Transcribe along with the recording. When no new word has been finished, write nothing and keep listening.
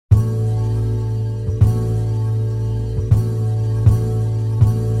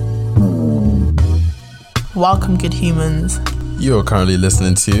Welcome, good humans. You are currently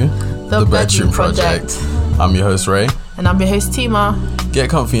listening to The Bedroom Project. I'm your host, Ray. And I'm your host, Tima.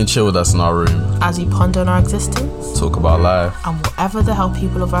 Get comfy and chill with us in our room as we ponder on our existence, talk about life, and whatever the hell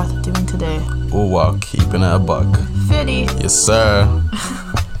people of Earth are doing today. All while keeping it a buck. 50. Yes, sir.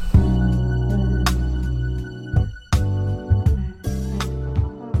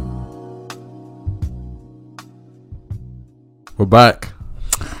 We're back.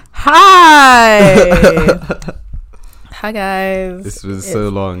 Hi. Hi guys. It's been so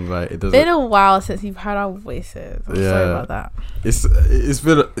long. Like, it doesn't. Been a while since you've heard our voices. I'm sorry about that. It's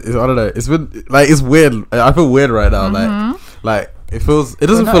been I don't know. It's been like, it's weird. I feel weird right now. Like it feels. It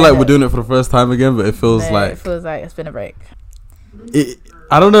doesn't feel like we're doing it for the first time again, but it feels like it's been a break.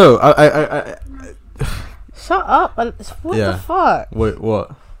 I don't know. I Shut up. What the fuck? Wait,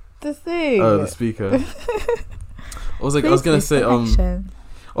 what? The thing. Oh, the speaker. I was gonna say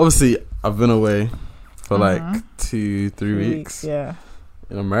obviously I've been away for like 2-3 weeks. Yeah.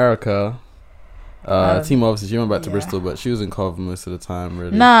 In America. Team obviously she went back to Bristol, but she was in Cov most of the time.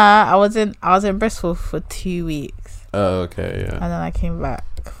 Really. Nah, I was in Bristol for 2 weeks. Oh, okay, yeah. And then I came back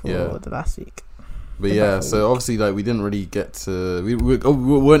for the last week. But yeah, so obviously like we didn't really get to we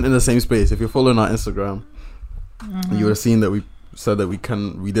weren't in the same space. If you're following our Instagram, you would have seen that we said that we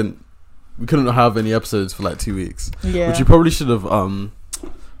couldn't have any episodes for like 2 weeks. Yeah. Which you probably should have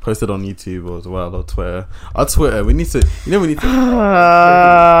posted on YouTube or as well, or Twitter. Our Twitter, we need to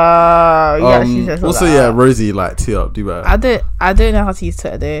also Rosie, like, tee up, do better. I don't know how to use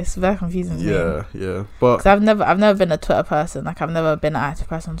Twitter though. It's very confusing to me. Yeah. But 'cause I've never been a Twitter person. Like, I've never been an active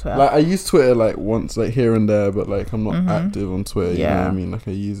person on Twitter. Like, I use Twitter like once, like here and there, but like I'm not active on Twitter, you know what I mean? Like,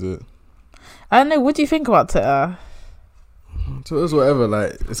 I use it. I don't know, what do you think about Twitter? Twitter's whatever,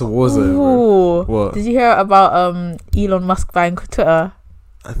 like, it's a war zone. Ooh. What? Did you hear about Elon Musk buying Twitter?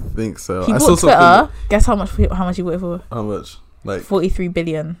 I think so. He bought Twitter. Guess how much he bought it for? How much? Like 43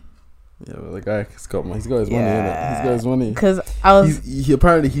 billion. Yeah, well, the guy he's got his money, innit? He's got his money. Because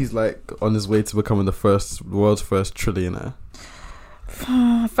he's like on his way to becoming the world's first trillionaire.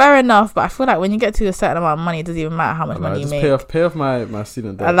 Fair enough, but I feel like when you get to a certain amount of money, it doesn't even matter how much money you make. Pay off my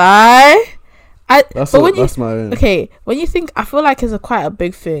student debt. A lie. Okay, when you think, I feel like it's quite a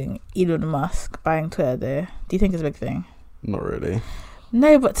big thing, Elon Musk buying Twitter there. Do you think it's a big thing? Not really.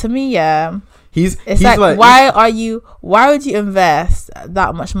 No, but to me, yeah. He's like why would you invest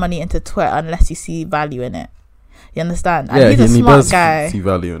that much money into Twitter unless you see value in it? You understand? And he's a smart guy. See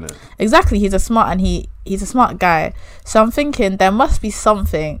value in it. Exactly, he's a smart guy. So I'm thinking there must be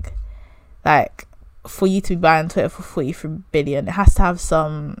something like for you to be buying Twitter for 43 billion. It has to have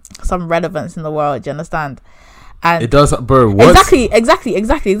some relevance in the world. Do you understand? And it does, bro. What? Exactly.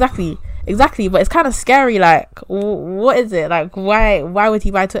 But it's kind of scary. Like, what is it? Like, why would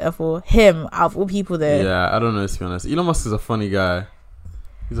he buy Twitter for him out of all people there? Yeah, I don't know, to be honest. Elon Musk is a funny guy.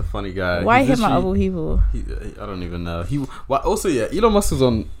 He's a funny guy. Why him out of all people? I don't even know. Elon Musk was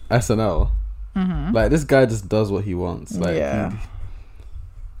on SNL. Like, this guy just does what he wants. Like,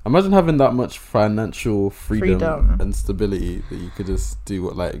 imagine having that much financial freedom and stability that you could just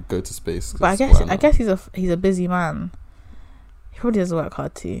do go to space. But I guess he's a busy man. He probably does work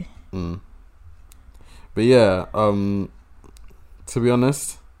hard too. But yeah, to be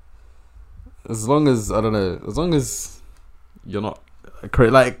honest, as long as you're not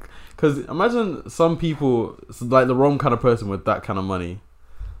crazy, like, because imagine some people, like the wrong kind of person with that kind of money.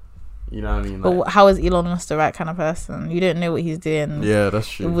 You know what I mean? Like, but how is Elon Musk the right kind of person? You don't know what he's doing. Yeah, that's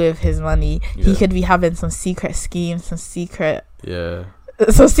true. With his money, he could be having some secret schemes, some secret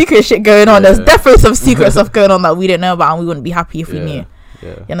shit going on. There's definitely some secret stuff going on that we don't know about, and we wouldn't be happy if we knew.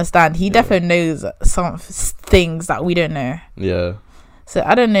 Yeah. You understand? He definitely knows some things that we don't know. Yeah. So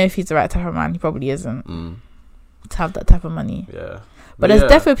I don't know if he's the right type of man. He probably isn't to have that type of money. Yeah. But there's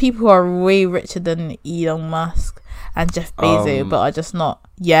definitely people who are way richer than Elon Musk and Jeff Bezos, but are just not.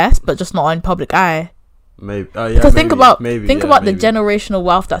 Yes, but just not on public eye. Maybe. Because think about the generational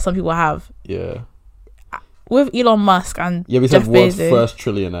wealth that some people have. Yeah. With Elon Musk and Jeff Bezos, first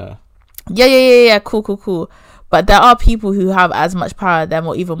trillionaire. Yeah. Cool. But there are people who have as much power as them,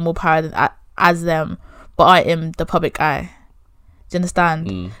 or even more power as them, but are in the public eye. Do you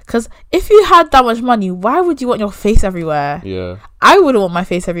understand? Because if you had that much money, why would you want your face everywhere? Yeah, I wouldn't want my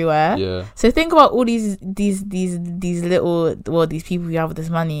face everywhere. Yeah. So think about all these people who have this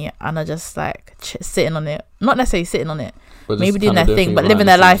money and are just like sitting on it. Not necessarily sitting on it, maybe doing their thing, but living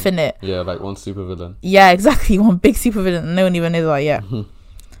their life in it. Yeah, like one super villain. Yeah, exactly. One big super villain. No one even knows about it yet.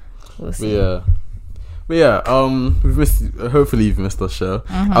 We'll see. But yeah, we've missed. Hopefully, you've missed our show.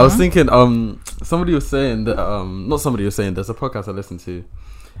 I was thinking, somebody was saying that, not somebody was saying. There's a podcast I listened to,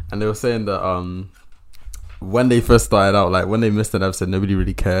 and they were saying that, when they first started out, like when they missed an episode, nobody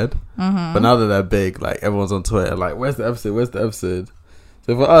really cared. Mm-hmm. But now that they're big, like everyone's on Twitter, like, where's the episode?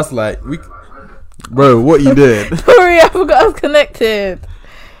 So for us, like, bro, what you did? Sorry, I forgot I was connected.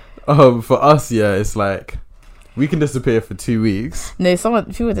 For us, yeah, it's like we can disappear for 2 weeks. No,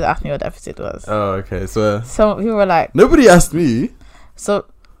 people did ask me what the episode was. Oh, okay. So some people were like, nobody asked me. So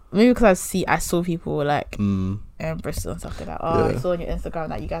maybe because I saw people like in Bristol and stuff like that. Oh, Yeah. I saw on your Instagram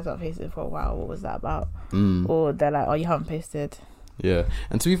that you guys haven't posted for a while. What was that about? Or they're like, oh, you haven't posted. Yeah,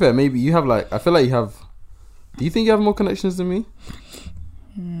 and to be fair, maybe you have like, I feel like you have. Do you think you have more connections than me?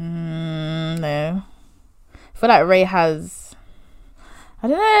 No, I feel like Ray has. I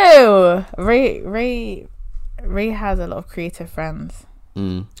don't know. Ray has a lot of creative friends.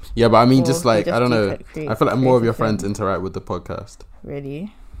 Yeah, but I mean, Or just like, I don't know. I feel like more of your friends things. interact with the podcast.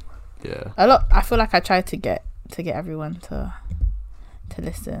 Really? Yeah. A lot. I feel like I tried to get everyone to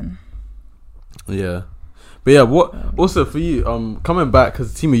listen. Yeah. But yeah, what also for you, coming back,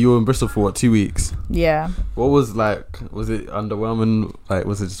 because Tima, you were in Bristol for what, 2 weeks? Yeah. What was like? Was it underwhelming? Like,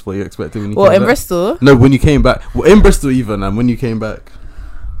 was it just what you expected when you Well, came in back? Bristol? No, when you came back. Well, in Bristol even, and when you came back.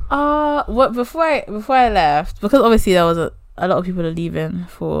 What before I left, because obviously there was a lot of people are leaving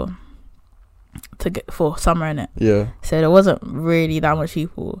for summer, innit? Yeah. So there wasn't really that much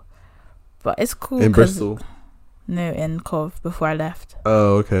people, but it's cool In Bristol. No, in Cov before I left.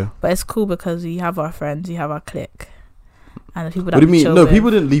 Oh, okay. But it's cool because we have our friends, we have our clique, and the people that What do you we mean? chill No, with.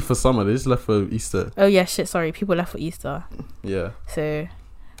 people didn't leave for summer. They just left for Easter. Oh yeah, shit. Sorry, people left for Easter. Yeah. So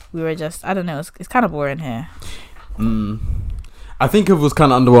we were just, I don't know. It's kind of boring here. I think it was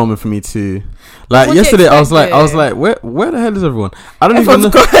kind of underwhelming for me too. Like What do you yesterday, I was expect, like, where the hell is everyone? I don't Everyone's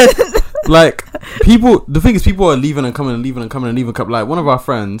even know. gone. Like people, the thing is, people are leaving and coming and leaving and coming and leaving. Like one of our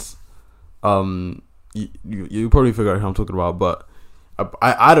friends, you probably figure out who I'm talking about, but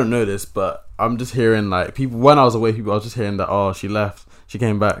I don't know this, but I'm just hearing like people. When I was away, I was just hearing that, oh, she left, she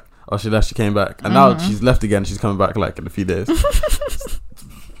came back. Oh, she left, she came back, and now she's left again. She's coming back like in a few days.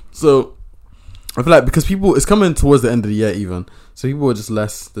 So I feel like because people, it's coming towards the end of the year even, so people are just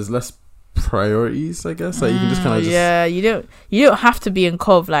there's less priorities, I guess. Like you can just kind of you don't have to be in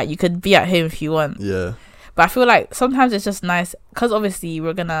Cov. Like you could be at home if you want. Yeah. But I feel like sometimes it's just nice because obviously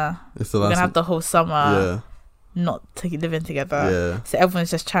we're gonna have the whole summer not living together. Yeah. So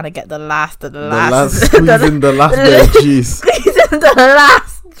everyone's just trying to get the last squeezing the last bit of juice. Squeezing the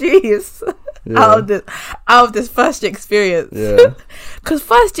last juice out of this first year experience. Yeah. Because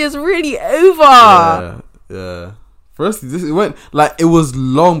first year's really over. Yeah. First, it went like, it was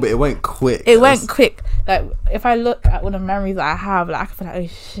long, but it went quick. Went quick. Like if I look at all the memories that I have, like I can feel like, oh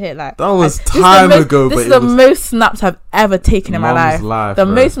shit, like that was time ago. This is the most snaps I've ever taken in my life. The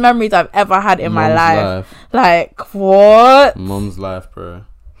most memories I've ever had in my life. Like what? Mom's life, bro.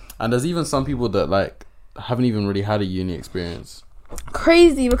 And there's even some people that like haven't even really had a uni experience.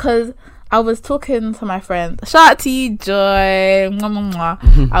 Crazy, because I was talking to my friend. Shout out to you, Joy. Mwah, mwah,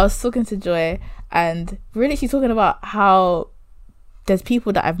 mwah. I was talking to Joy, and really she's talking about how there's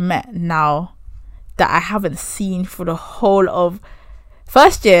people that I've met now that I haven't seen for the whole of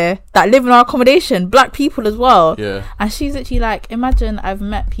first year that live in our accommodation, black people as well. Yeah. And she's actually like, imagine I've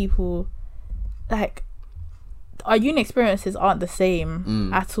met people, like our uni experiences aren't the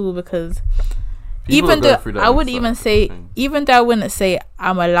same at all, because people even though I wouldn't even say, even though I wouldn't say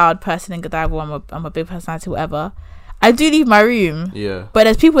I'm a loud person in Godiva, I'm a big personality, whatever, I do leave my room. Yeah. But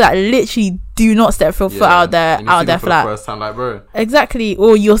there's people that literally do not step foot out of their flat. First time, like, bro. Exactly.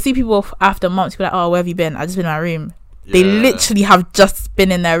 Or you'll see people after months be like, oh, where have you been? I've just been in my room. Yeah. They literally have just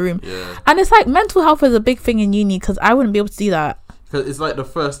been in their room. Yeah. And it's like mental health is a big thing in uni, because I wouldn't be able to do that. Because it's like the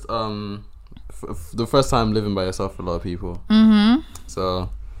first time living by yourself for a lot of people. So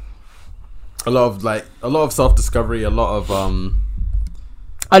a lot of self-discovery, a lot of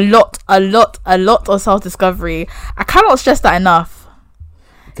self-discovery. I cannot stress that enough.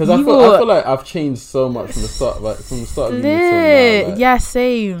 Because I feel like I've changed so much from the start, like from the start of uni till now. Like, yeah,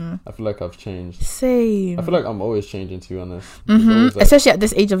 same. I feel like I've changed. Same. I feel like I'm always changing, to be honest. Like, especially at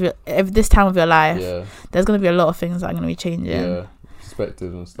this age of this time of your life. Yeah. There's gonna be a lot of things that are gonna be changing. Yeah.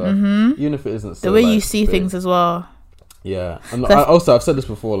 Perspective and stuff. Even if it isn't so, the way like, you see things as well. Yeah. And I've said this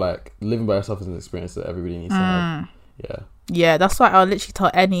before, like living by yourself is an experience that everybody needs to have. Yeah, that's why I'll literally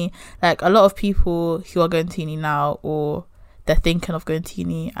tell a lot of people who are going to uni now, or they're thinking of going to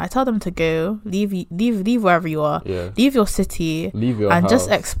uni, I tell them to go, leave wherever you are, leave your city, leave your and house. Just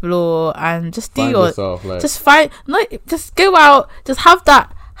explore and just do yourself, like, just go out, just have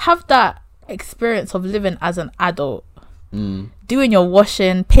that experience of living as an adult. Doing your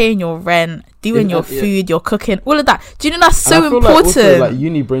washing, paying your rent, doing your food, your cooking, all of that. Do you know that's so important? Like, also, like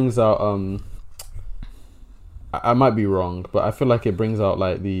uni brings out I might be wrong, but I feel like it brings out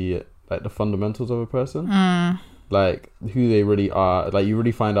like the fundamentals of a person, like who they really are. Like you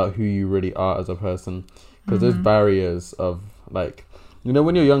really find out who you really are as a person, because there's barriers of like, you know,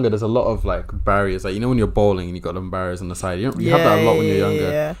 when you're younger, there's a lot of like barriers. Like, you know, when you're bowling and you got them barriers on the side, you have that a lot when you're younger.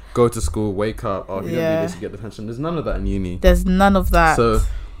 Yeah. Go to school, wake up, if you don't do this, you get detention. There's none of that in uni. There's none of that. So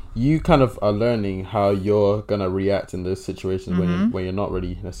you kind of are learning how you're gonna react in those situations when you're not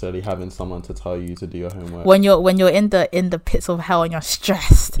really necessarily having someone to tell you to do your homework. When you're in the pits of hell and you're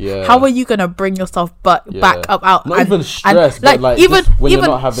stressed, how are you gonna bring yourself back up out? Not even stressed, but like even when you're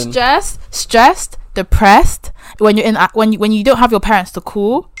not having stressed, depressed. When you're in when you don't have your parents to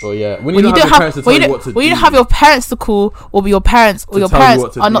call. Oh yeah, when you don't have your parents to tell you what to do. When you don't have your parents to call, or your parents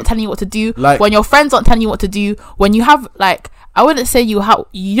are not telling you what to do. Like, when your friends aren't telling you what to do. When you have like, I wouldn't say you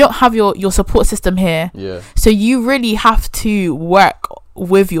don't have your support system here. Yeah. So you really have to work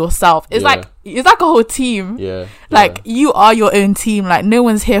with yourself. It's like a whole team. Yeah. Like you are your own team. Like no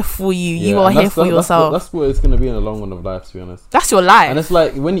one's here for you. You are here for yourself. That's what it's gonna be in the long run of life, to be honest. That's your life. And it's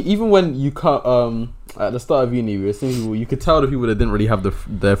like when you can't at the start of uni, we were seeing people. You could tell the people that didn't really have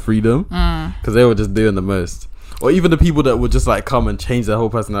their freedom because they were just doing the most. Or even the people that would just like come and change their whole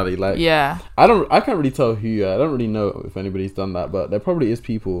personality. Like, I can't really tell who. I don't really know if anybody's done that, but there probably is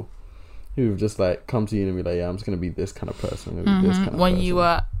people who've just like come to you and be like, I'm just gonna be this kind of person. I'm gonna be this kind of when person.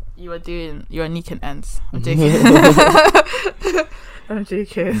 you were doing your Nick and ends. I'm joking. I'm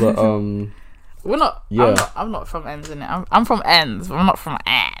joking. But we're not. Yeah. I'm not from ends, innit? I'm from ends. But I'm not from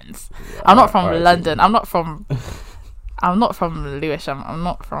ends. Yeah, I'm not from London. I'm not from Lewisham. I'm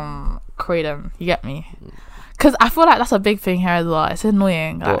not from Croydon. You get me? Because I feel like that's a big thing here as well. It's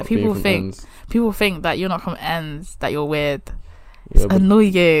annoying. Like people think that you're not from ends, that you're weird. It's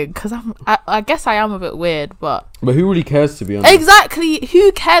annoying because I guess I am a bit weird, but who really cares, to be honest? Exactly,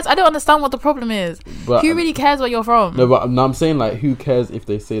 who cares? I don't understand what the problem is. But who really cares where you're from? No, but I'm saying like, who cares if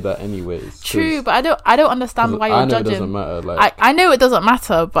they say that anyways? True, but I don't understand why you're judging. It doesn't matter. Like, I know it doesn't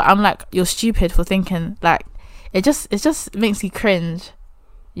matter, but I'm like, you're stupid for thinking like it just makes you cringe.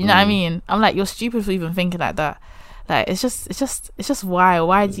 You know what I mean? I'm like, you're stupid for even thinking like that. Like, it's just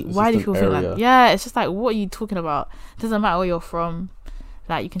why do people feel like? Yeah, it's just like, what are you talking about? It doesn't matter where you're from.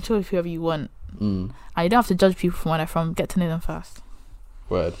 Like, you can chill with whoever you want, and you don't have to judge people from where they're from. Get to know them first.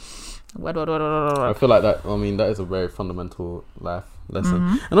 Word. I feel like that. I mean, that is a very fundamental life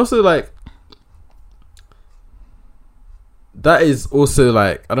lesson, and also like that is also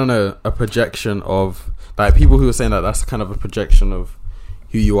like, I don't know, a projection of like people who are saying that that's kind of a projection of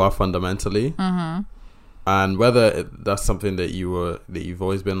who you are fundamentally, and whether that's something that you've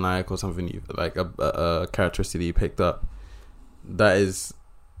always been like, or something you like a characteristic that you picked up. That is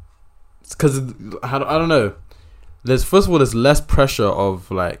because I don't know. There's first of all, there's less pressure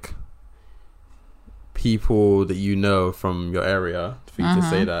of like people that you know from your area for you to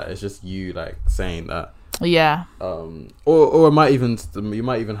say that. It's just you like saying that. Yeah. Or it might even you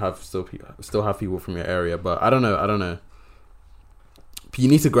might even have still have people from your area, but I don't know. You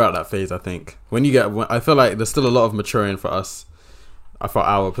need to grow out that phase, I think. I feel like there's still a lot of maturing for us, for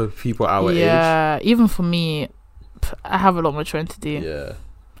our people our age. Yeah, even for me, I have a lot of maturing to do. Yeah,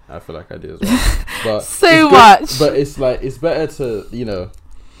 I feel like I do as well. But so much. But it's like, it's better to, you know,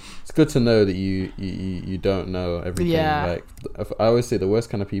 it's good to know that you don't know everything. Yeah. Like, I always say the worst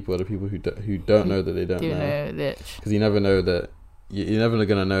kind of people are the people who don't know that they don't know. Because you never know that. You're never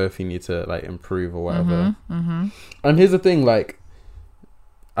gonna know if you need to like improve or whatever. And here's the thing, like,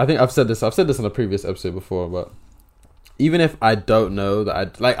 I think I've said this in a previous episode before, but even if I don't know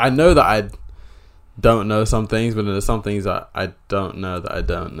that I know that I don't know some things, but there's some things that I don't know that I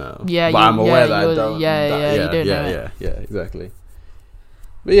don't know. Yeah, but I'm aware that I don't. Yeah, exactly.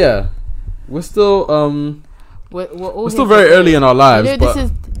 But yeah, we're still we're still very early in our lives. You know, but this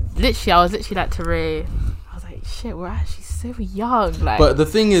is literally, I was literally like to Ray, I was like, shit, we're actually so young. Like, but the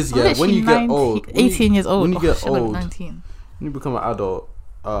thing is, when you get old, 18 years old, when you get old, 19, when you become an adult.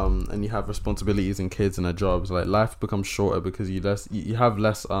 And you have responsibilities and kids and jobs, like life becomes shorter because you have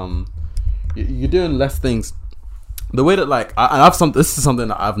less you're doing less things. The way that like this is something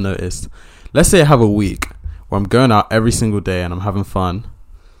that I've noticed. Let's say I have a week where I'm going out every single day and I'm having fun.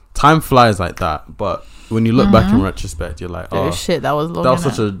 Time flies like that, but when you look back in retrospect, you're like, oh shit, that was long.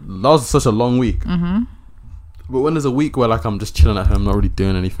 That was such a long week. But when there's a week where like I'm just chilling at home, not really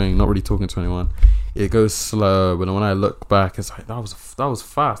doing anything, not really talking to anyone, it goes slow. But when I look back, it's like that was fast.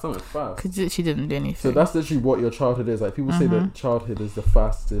 That went fast. Because she didn't do anything. So that's literally what your childhood is. Like, people say that childhood is the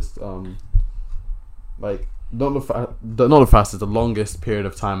fastest, like not the fastest, the longest period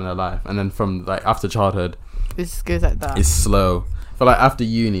of time in their life. And then from like after childhood, it just goes like that. It's slow. But like after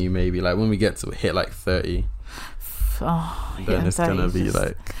uni, maybe like when we get to hit like 30. then it's gonna be just,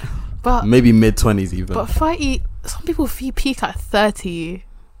 like, but maybe mid-20s even. But 30, some people peak at 30.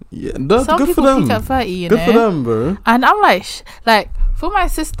 Yeah, that's some good people for them. peak at 30. You good know? for them, bro. And I'm like, for my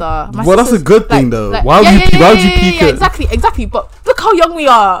sister. Well, that's a good thing though. Why would you peak it? Exactly. But look how young we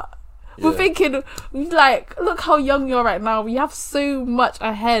are. Yeah. We're thinking, like, look how young you are right now. We have so much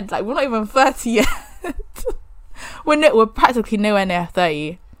ahead. Like, we're not even 30 yet. We're practically nowhere near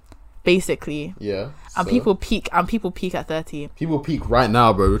 30, basically. Yeah. And people peak at 30. People peak right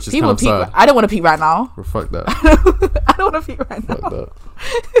now, bro, which is kind of sad. I don't want to peak right now. Well, fuck that. I don't want to peak right fuck now. That.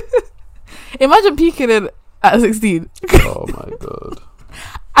 Imagine peaking at 16. Oh my god.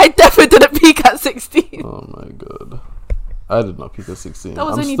 I definitely didn't peak at 16. Oh my god. I did not peak at 16. That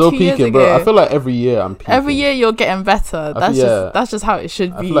was I'm only still 2 years peaking, ago. bro. I feel like every year I'm peaking. Every year you're getting better. That's just how it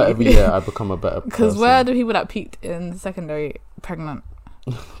should be. I feel like every year I become a better person. Because where are the people that peaked in secondary pregnant?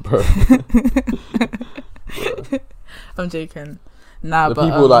 Bro. I'm joking. Nah, the but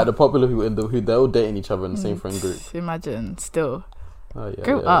people like the popular people who they're all dating each other in the same friend group. Imagine still.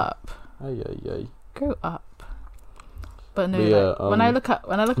 Grow up. Grow up. But no, but yeah, like, when I look at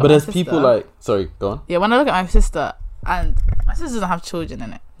but my there's sister, people like, sorry, go on. Yeah, when I look at my sister, and my sister doesn't have children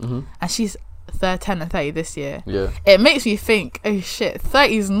in it, Mm-hmm. and she's 10 and 30 this year. Yeah. It makes me think, oh shit,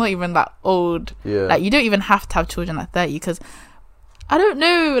 30 is not even that old. Yeah. Like, you don't even have to have children at 30, because I don't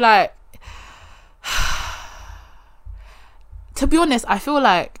know, like, to be honest, I feel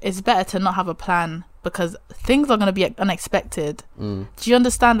like it's better to not have a plan, because things are going to be unexpected. Do you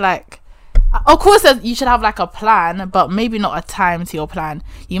understand? Like, of course you should have like a plan, but maybe not a time to your plan.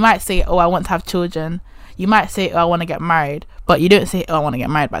 You might say, oh, I want to have children. You might say, oh, I want to get married, but you don't say, oh, I want to get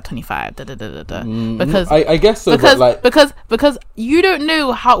married by 25. Because I guess so, because, but like, because you don't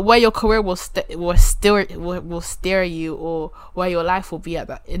know where your career will steer you, or where your life will be at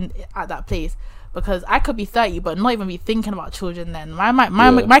that place. Because I could be 30 but not even be thinking about children then. My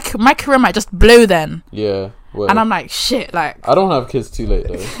career might just blow then. Yeah. Well, and I'm like, shit, like, I don't have kids too late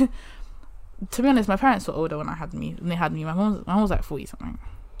though. To be honest, my parents were older when they had me. My mom was like 40 something.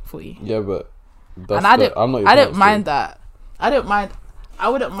 40. Yeah, but and I don't mind that. I don't mind. I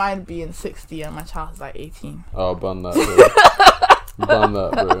wouldn't mind being 60 and my child's like 18. Oh, bun that, bro. Bun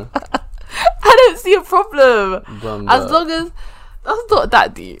that, bro. I don't see a problem. Bun as that. long as that's not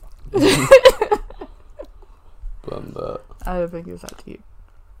that deep. Bun that. I don't think it's that deep.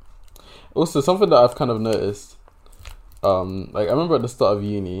 Also, something that I've kind of noticed, like I remember at the start of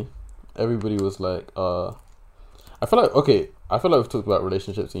uni, everybody was like, I feel like we've talked about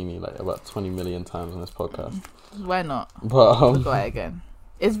relationships in uni like about 20 million times on this podcast. Why not? But look at it again.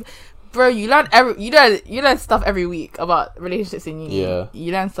 It's, bro, you learn stuff every week about relationships in uni. Yeah,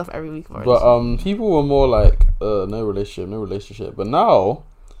 you learn stuff every week about but people were more like no relationship. But now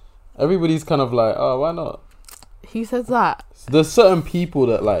everybody's kind of like, oh, why not? Who says that? There's certain people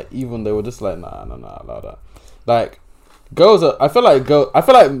that like, even they were just like, nah, allow that. Like, girls are, I feel like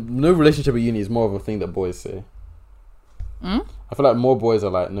no relationship at uni is more of a thing that boys say. I feel like more boys are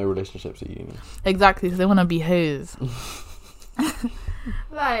like, no relationships at uni. Exactly, because they want to be hoes.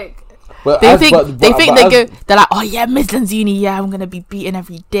 Like, but they're like, oh yeah, Midlands uni, yeah, I'm gonna be beaten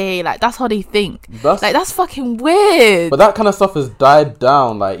every day. Like, that's how they think. That's fucking weird. But that kind of stuff has died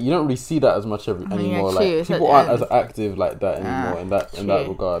down. Like, you don't really see that as much anymore. Yeah, like, people aren't as active like that anymore in that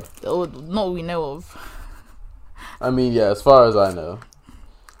regard. Not what we know of. I mean, yeah, as far as I know,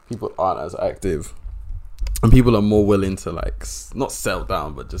 people aren't as active, and people are more willing to like not settle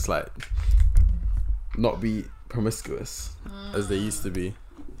down, but just like not be promiscuous as they used to be.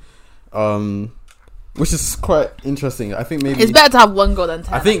 Which is quite interesting. I think maybe it's better to have one girl than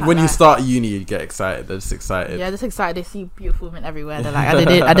 10. I think when you start uni, you get excited. They're just excited. Yeah, just excited. They see beautiful women everywhere. They're like,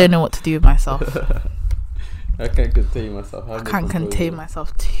 I don't know what to do with myself. I can't contain myself. I can't contain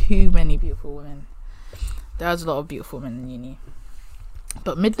myself. Too many beautiful women. There's a lot of beautiful women in uni.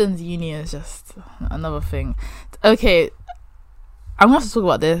 But Midlands uni is just another thing. Okay, I'm going to talk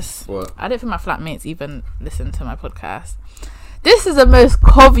about this. What? I don't think my flatmates even listen to my podcast. This is the most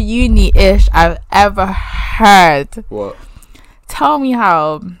Cov uni-ish I've ever heard. What? Tell me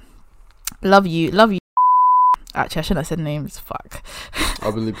how. Love you. Actually, I shouldn't have said names. Fuck.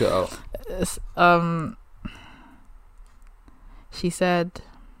 I'll bleep it out. She said,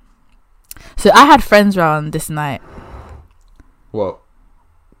 so I had friends round this night. What?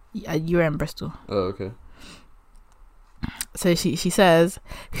 You were in Bristol. Oh, okay. So she says,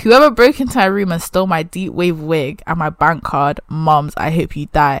 whoever broke into my room and stole my deep wave wig and my bank card, moms, I hope you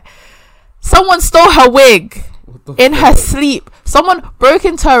die. Someone stole her wig in her sleep. Someone broke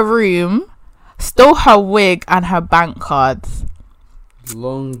into her room, stole her wig and her bank cards.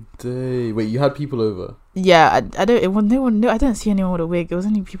 Long day. Wait, you had people over? Yeah, I don't. It was no one. No, I didn't see anyone with a wig. It was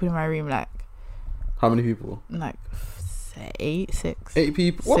only people in my room. Like, how many people? Like 6. 8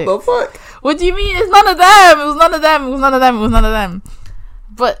 people. What the fuck? What do you mean? It's none of them. It was none of them. It was none of them. It was none of them.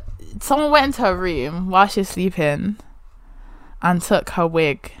 But someone went into her room while she was sleeping and took her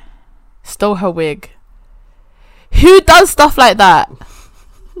wig, stole her wig. Who does stuff like that?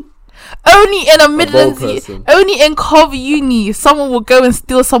 Only in a Midlands, only in Cov Uni, someone will go and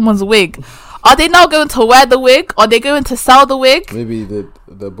steal someone's wig. Are they now going to wear the wig? Are they going to sell the wig? Maybe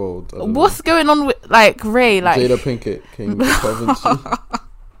they're bold. What's going on with Ray? Jada Pinkett came to Coventry.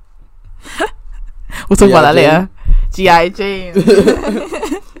 We'll talk about that later. G.I. Jane.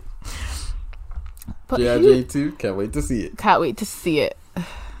 G.I. Jane 2. Can't wait to see it.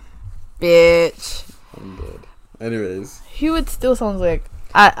 Bitch. I'm dead. Anyways, who would steal someone's wig?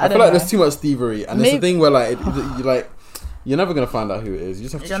 I feel like there's too much thievery, and it's the thing where you're never gonna find out who it is. You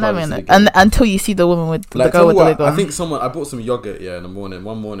just have to try it and until you see the woman with the girl with the wig on. I think I bought some yogurt in the morning.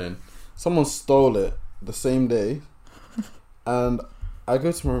 One morning, someone stole it the same day, and I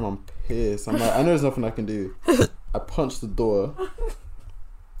go to my room. I'm pissed. I'm like, I know there's nothing I can do. I punch the door,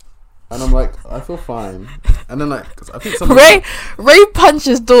 and I'm like, I feel fine. And then I think Ray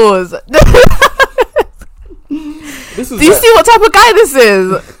punches doors. Do you see what type of guy this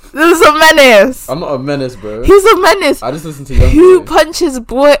is? This is a menace. I'm not a menace, bro. He's a menace. I just listen to young Who punches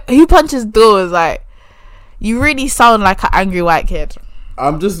doors? Like, you really sound like an angry white kid.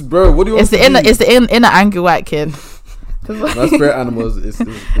 I'm just, bro. What do you want? It's the inner angry white kid. My spirit animal is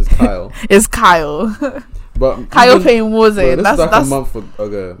Kyle. It's Kyle. But Kyle playing Warzone. That's like a month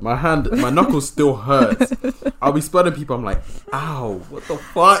ago. My knuckles still hurt. I'll be spotting people. I'm like, ow, what the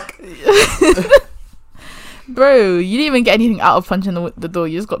fuck? Bro, you didn't even get anything out of punching the door.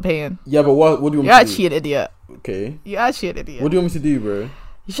 You just got pain. Yeah, but what do you want me to do? You're actually an idiot. Okay. You're actually an idiot. What do you want me to do, bro?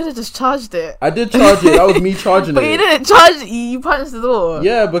 You should have just charged it. I did charge it. That was me charging but it. But you didn't charge it. You punched the door.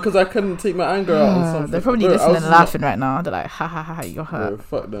 Yeah, because I couldn't take my anger out on something. They're probably listening and laughing right now. They're like, ha ha ha, you're hurt.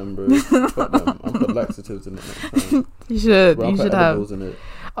 Bro, fuck them, bro. Fuck them. I'm put laxatives in it next time. You should. Bro, you should have. In it.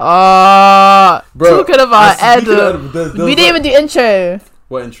 Bro, talking about we didn't even do intro.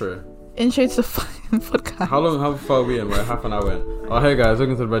 What intro? Intro to the fucking podcast. How far are we in? We're half an hour in. Oh, hey guys,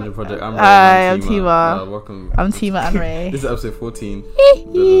 welcome to the Benjamin Project. I'm Ray. Hi, I'm Tima. Welcome. I'm Tima and Ray. This is episode 14.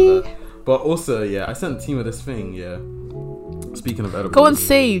 But also, I sent Tima this thing, Speaking of edibles. Go and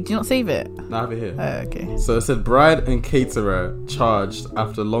save. Do you not save it? No, I have it here. Oh, okay. So it said bride and caterer charged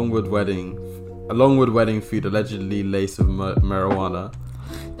after Longwood wedding food allegedly laced with marijuana.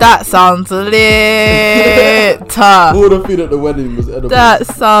 That sounds lit. All the food at the wedding was edible. That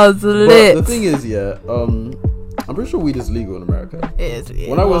sounds lit. But the thing is, I'm pretty sure weed is legal in America. It is.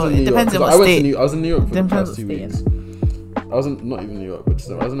 When I was in New York, I was in New York for the past 2 weeks. I was not even New York, but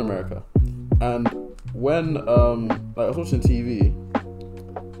I was in America. And when I was watching TV,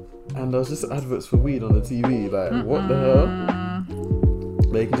 and there was just adverts for weed on the TV. Like, what the hell?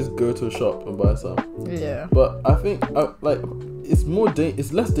 Like, you can just go to a shop and buy some. Yeah. But I think it's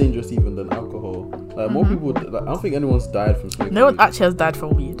it's less dangerous even than alcohol. Like, more people. I don't think anyone's died from smoking. No one actually has died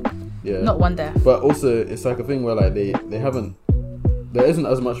from weed. Yeah. Not one death. But also, it's like a thing where they haven't. There isn't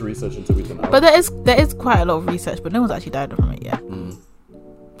as much research into weed than alcohol. But there is quite a lot of research, but no one's actually died from it yet.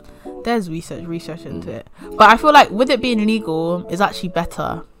 There's research into it, but I feel like with it being legal, it's actually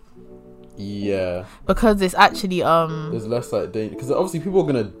better. Yeah, because it's actually there's less danger, because obviously people are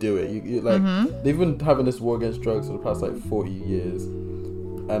gonna do it. They've been having this war against drugs for the past 40 years,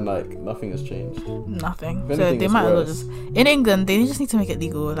 and nothing has changed. Nothing. So they might as well just in England they just need to make it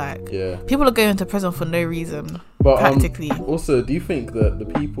legal. People are going to prison for no reason. But practically. Also, do you think that the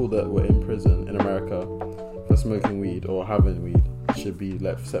people that were in prison in America for smoking weed or having weed should be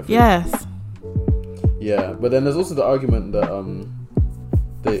set free? Yes. Yeah, but then there's also the argument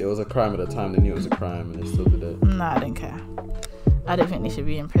that it was a crime at the time. They knew it was a crime and they still did it. No, I don't care. I don't think they should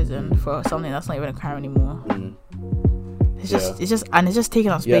be in prison for something that's not even a crime anymore. It's just taking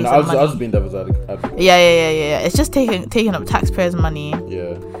up space. Yeah, no, I was being devil's advocate. Yeah. It's just taking up taxpayers' money.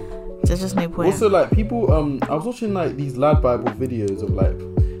 Yeah. There's just no point. Also, people. I was watching these Lad Bible videos of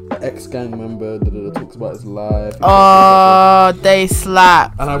an ex-gang member that talks about his life. Oh, they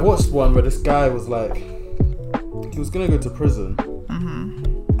slap. And I watched one where this guy was he was gonna go to prison,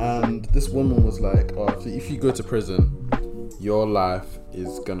 and this woman was like, "Oh, if you go to prison, your life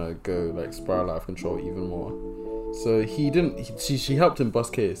is gonna go spiral out of control even more." So he didn't. She helped him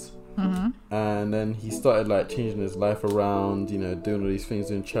bust case, and then he started changing his life around. Doing all these things,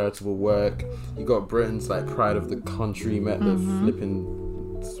 doing charitable work. He got Britain's pride of the country. Met the flipping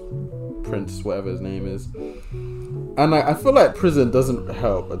Prince, whatever his name is, And I feel like prison doesn't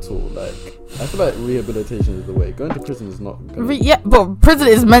help at all. Like, I feel like rehabilitation is the way. Going to prison is not. But prison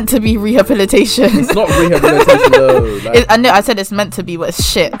is meant to be rehabilitation. It's not rehabilitation though. Like, I know. I said it's meant to be, but it's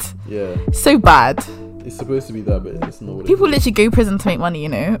shit. Yeah. So bad. It's supposed to be that, but it's not. People literally go to prison to make money. You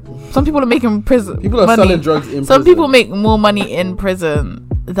know, some people are making prison. People are money. selling drugs in prison. Some people make more money in prison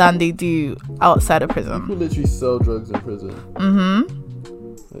than they do outside of prison. People literally sell drugs in prison.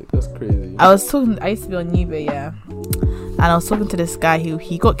 Like, that's crazy. I used to be on Uber, yeah, and I was talking to this guy who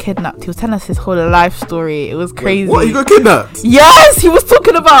he got kidnapped. He was telling us his whole life story. It was crazy. Wait, what? He got kidnapped? Yes, he was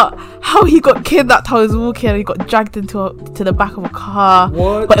talking about how he got kidnapped, how he was walking, and he got dragged to the back of a car.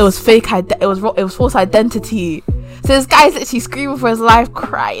 What? But it was fake. It was false identity. So this guy's literally screaming for his life,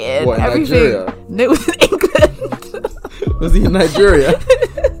 crying. What, in everything. Nigeria? No, it was in England. Was he in Nigeria?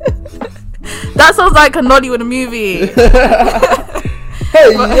 That sounds like a Nollywood movie.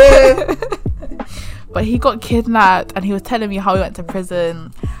 Hey, yeah. But he got kidnapped, and he was telling me how he went to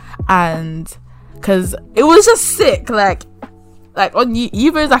prison, and because it was just sick. Like on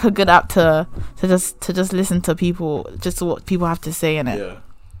Uber is like a good app to just listen to people, just what people have to say in it. Yeah.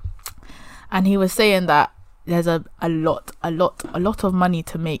 And he was saying that there's a lot of money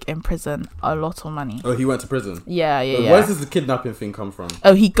to make in prison. A lot of money. Oh, he went to prison. Yeah. Where does the kidnapping thing come from?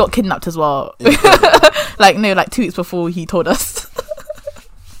 Oh, he got kidnapped as well. like 2 weeks before he told us.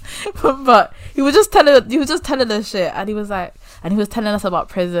 But he was just telling us shit, and he was telling us about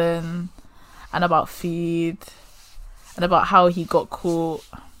prison and about food and about how he got caught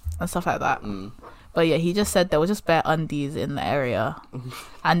and stuff like that. But yeah, he just said there were just bare undies in the area,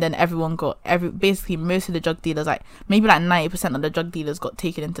 and then basically most of the drug dealers, like maybe like 90% of the drug dealers, got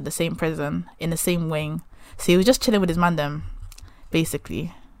taken into the same prison in the same wing. So he was just chilling with his man them,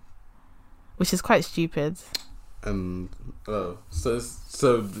 basically, which is quite stupid. So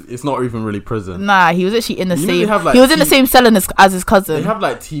it's not even really prison. Nah, he was actually in the same. He was in the same cell as his cousin. They have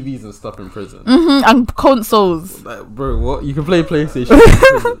like TVs and stuff in prison. And consoles. Like, bro, what? You can play PlayStation in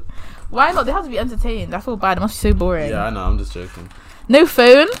prison. Why not? They have to be entertained. I feel bad. It must be so boring. Yeah, I know. I'm just joking. No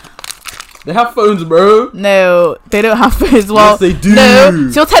phone. They have phones, bro. No, they don't have phones. Well, yes, they do. No,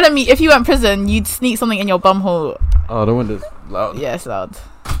 so you're telling me if you were in prison, you'd sneak something in your bumhole? Oh, the window's loud. Yeah, it's loud.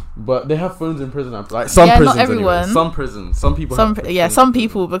 But they have phones in prison. Like some prisons, not everyone. Anyway. Some prisons. Some people. Some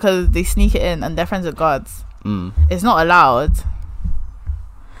people, because they sneak it in and they're friends with guards. It's not allowed.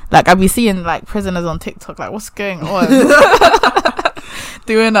 Like I'll be seeing like prisoners on TikTok. Like, what's going on?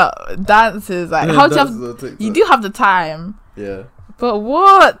 Doing dances. Like, how do you do have the time? Yeah. But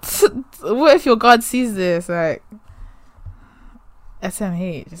what if your guard sees this? Like,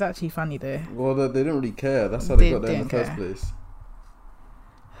 SMH. It's actually funny though. Well, they didn't really care. That's how they got there in the first place.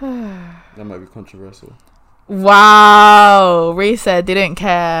 That might be controversial. Wow. Ray said they didn't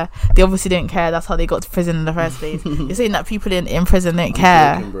care. They obviously didn't care. That's how they got to prison in the first place. You're saying that people in prison didn't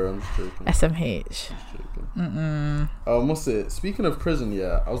care. Joking, bro. I'm just joking. SMH. What's it? Speaking of prison,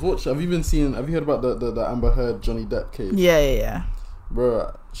 yeah, I was watching. Have you heard about the Amber Heard Johnny Depp case? Yeah.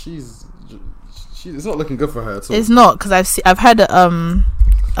 Bro, she's it's not looking good for her at all. It's not, because I've had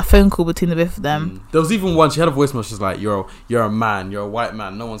a phone call between the both of them. There was even one. She had a voicemail. She's like, "You're a man. You're a white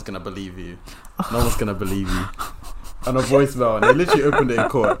man. No one's gonna believe you. No one's gonna believe you." And a voicemail, and they literally opened it in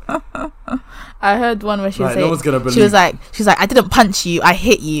court. I heard one where she was like, no one's gonna believe. She was like, "I didn't punch you. I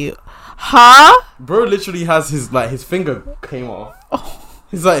hit you." Huh? Bro literally has his finger came off.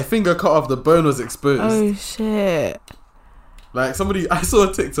 His finger cut off. The bone was exposed. Oh shit. Like I saw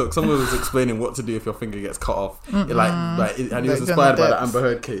a TikTok. Someone was explaining what to do if your finger gets cut off. And he was inspired by the Amber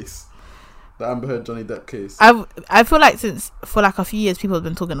Heard case, the Amber Heard Johnny Depp case. I feel like for a few years, people have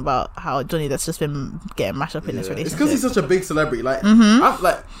been talking about how Johnny Depp's just been getting mashed up in this relationship. It's because he's such a big celebrity. Like,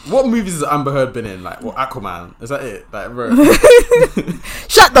 what movies has Amber Heard been in? Like, what, Aquaman? Is that it? Like, bro.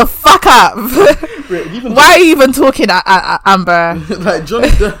 Shut the fuck up. Why are you even talking at Amber? Like, Johnny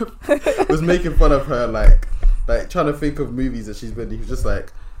Depp was making fun of her, like trying to think of movies that she's been. He was just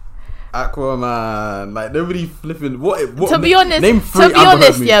like, Aquaman. Like, nobody flipping. What? To be honest,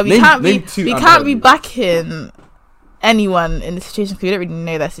 yeah, we can't be backing anyone in the situation because we don't really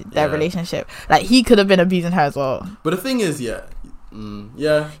know their relationship. Like, he could have been abusing her as well. But the thing is,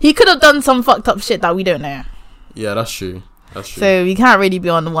 he could have done some fucked up shit that we don't know. Yeah, that's true. So we can't really be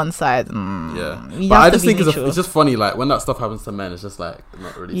on the one side. But I just think it's just funny. Like, when that stuff happens to men, it's just like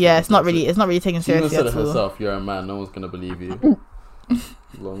not really. Yeah, it's not really taken seriously. She even said it herself. You're a man. No one's gonna believe you.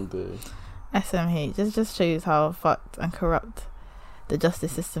 Long day. SMH just shows how fucked and corrupt the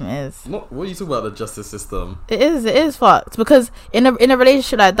justice system is. What are you talking about? The justice system? It is fucked because in a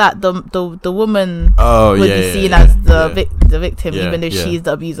relationship like that, the woman would be seen as the victim, even though she's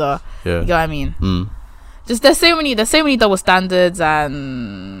the abuser. Yeah. You know what I mean? just there's so many double standards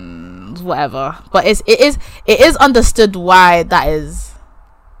and whatever. But it is understood why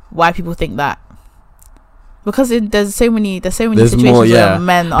people think that. Because there's so many situations where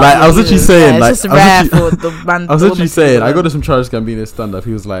men are like I was literally saying, like it's just rare for the man. I was literally saying, I got to some Charles Gambino stand up.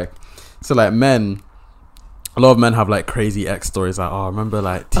 He was like, so like men, a lot of men have like crazy ex stories. Like, oh, I remember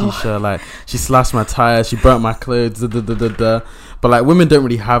like Tisha, like she slashed my tires, she burnt my clothes, da, da, da, da, da. But like women don't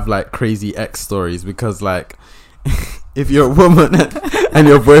really have like crazy ex stories because like if you're a woman and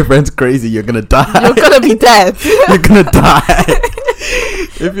your boyfriend's crazy, you're gonna die. You're gonna be dead. You're gonna die.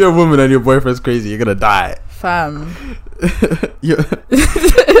 If you're a woman and your boyfriend's crazy, you're gonna die. Fam.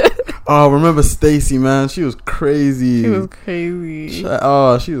 Oh, remember Stacy, man? She was crazy. She was crazy.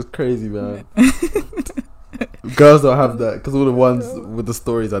 Oh, she was crazy, man. Girls don't have that because all the ones with the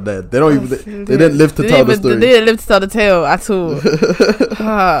stories are dead. They don't even. They didn't live to tell the story. They didn't live to tell the tale at all.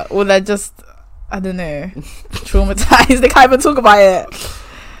 Or they're just, I don't know, traumatized. They can't even talk about it.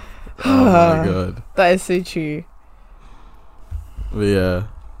 Oh my god, that is so true. But yeah.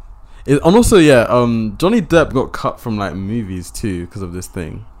 And also, Johnny Depp got cut from like movies too because of this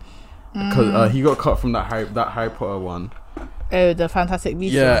thing. Because he got cut from that Harry Potter one. Oh, the Fantastic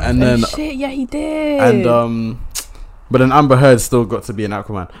Beasts. Yeah, and then he did. And but then Amber Heard still got to be an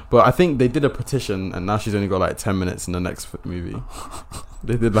Aquaman. But I think they did a petition, and now she's only got like 10 minutes in the next movie.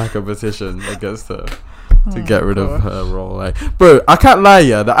 They did like a petition against her to get rid of her role. Like, bro, I can't lie,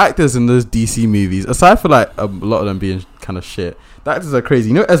 the actors in those DC movies, aside for like a lot of them being kind of shit, the actors are crazy.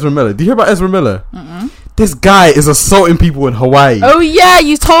 You know Ezra Miller? Do you hear about Ezra Miller? This guy is assaulting people in Hawaii. Oh yeah,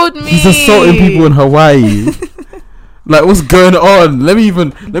 you told me. He's assaulting people in Hawaii. Like, what's going on? Let me type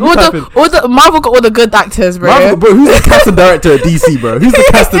in. Marvel got all the good actors, bro. Bro, who's the casting director at DC, bro? Who's the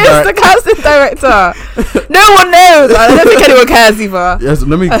casting director? Who's the casting director? No one knows. I don't think anyone cares either. Yes,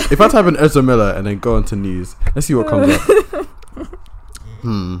 if I type in Ezra Miller and then go onto news, let's see what comes up.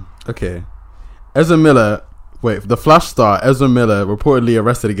 Okay. Ezra Miller. Wait, the Flash star Ezra Miller reportedly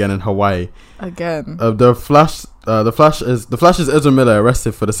arrested again in Hawaii. Again. The Flash is Ezra Miller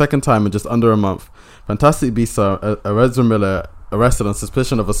arrested for the second time in just under a month. Fantastic Beasts Ezra Miller arrested on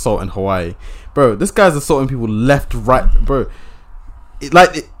suspicion of assault in Hawaii. Bro, this guy's assaulting people left, right, bro.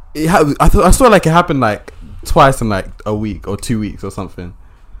 I saw like it happened like twice in like a week or 2 weeks or something.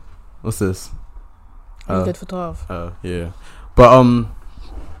 What's this? You did for 12. Yeah, but I'm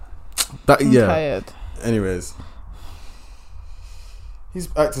tired. Anyways, these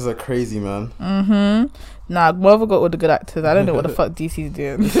actors are crazy, man. Nah, Marvel got all the good actors. I don't know what the fuck DC's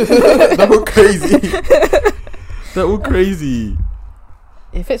doing. They're all crazy. They're all crazy.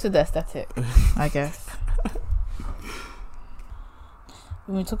 It fits with the aesthetic, I guess.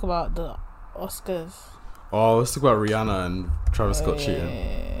 When we talk about the Oscars. Oh, let's talk about Rihanna and Travis Scott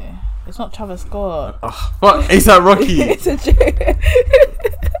cheating. It's not Travis Scott. Fuck, A$AP Rocky. It's a joke.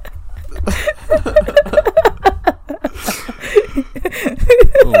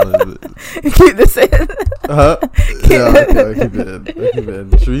 Keep this in. Yeah, okay, keep it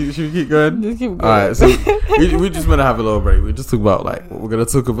in. Should we keep going? Just keep going. Alright, so we just want to have a little break. We just talk about like what we're gonna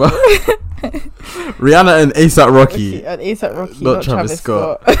talk about. Rihanna and A$AP Rocky. And A$AP Rocky, not Travis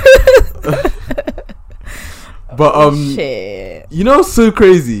Scott. But shit. You know, it's so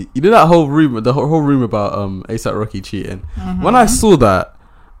crazy. You know that whole rumor, the whole rumor about A$AP Rocky cheating. When I saw that,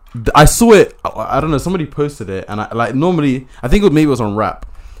 I saw it. I don't know. Somebody posted it, and I like normally. I think maybe it was on Rap,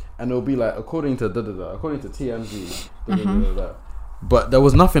 and it'll be like according to TMZ. But there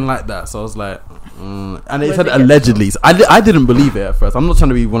was nothing like that, so I was like, and it said allegedly. So I didn't believe it at first. I'm not trying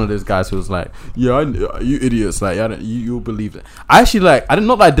to be one of those guys who was like, yeah, you idiots, like you'll believe it. I actually I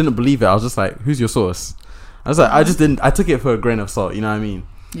didn't believe it. I was just like, who's your source? I was like, I just didn't. I took it for a grain of salt. You know what I mean?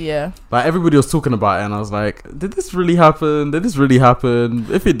 Yeah. Like everybody was talking about it, and I was like, did this really happen? Did this really happen?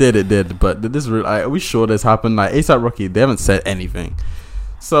 If it did, it did. But did this really? Are we sure this happened? Like A$AP Rocky, they haven't said anything.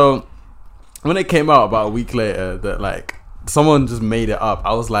 So when it came out about a week later that like someone just made it up,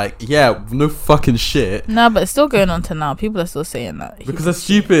 I was like, yeah, no fucking shit. Nah, but it's still going on to now. People are still saying that because they're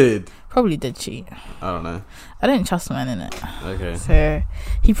stupid. Probably did cheat. I don't know. I didn't trust man in it. Okay. So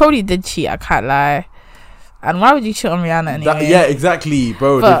he probably did cheat. I can't lie. And why would you cheat on Rihanna anyway? Yeah, exactly,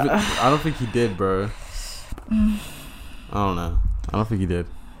 bro. But, I don't think he did, bro. I don't know. I don't think he did.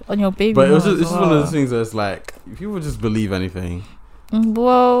 On your baby. But it's just one of those things where it's like, people just believe anything.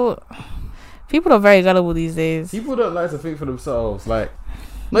 Well, people are very gullible these days. People don't like to think for themselves. Like,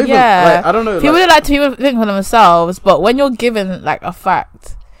 not even, like, I don't know. People don't like to think for themselves, but when you're given like a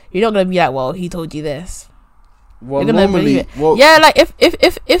fact, you're not going to be like, well, he told you this. Well, normally, like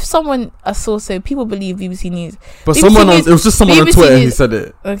if someone so people believe BBC News, but BBC it was just someone BBC on Twitter who said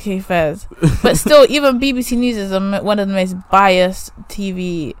it. Okay, fairs. But still, even BBC News is one of the most biased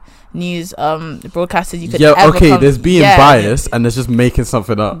TV news broadcasters you could ever there's being biased and there's just making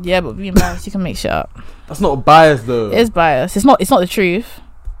something up. Yeah, but being biased, you can make shit up. That's not biased though. It is biased. It's not the truth.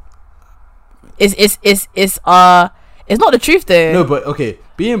 It's not the truth though. No, but okay,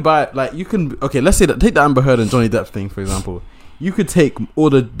 being biased, like you can, let's say that, take the Amber Heard and Johnny Depp thing for example. You could take all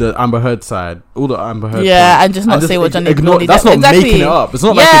the Amber Heard side, all the Amber Heard and just not say what Johnny Depp. That's not making it up. It's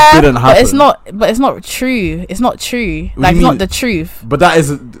not like it didn't happen. But it's not true. It's not true. Like it's not the truth. But that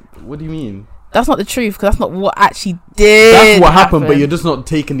is. What do you mean? That's not the truth because that's not what actually did. That's what happened, but you're just not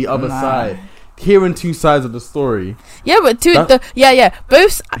taking the other side. Hearing two sides of the story. Yeah, but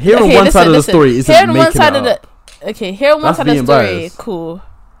both. Hearing one side of the story isn't making it up. Hearing one side of the story, cool.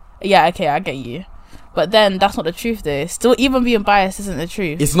 Yeah, okay, I get you. But then that's not the truth though. Still, even being biased isn't the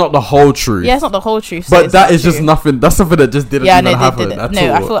truth. It's not the whole truth. Yeah, it's not the whole truth. So but that is just nothing. That's something that just didn't even happen at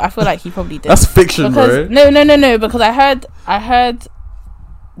all. I feel like he probably did. That's fiction, because, bro. No. Because I heard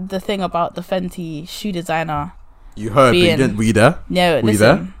the thing about the Fenty shoe designer. You heard? Were you there? No, were you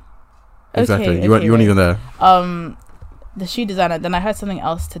there? Exactly. You weren't even there. The shoe designer. Then I heard something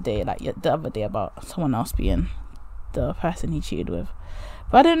else today, like the other day, about someone else being the person he cheated with.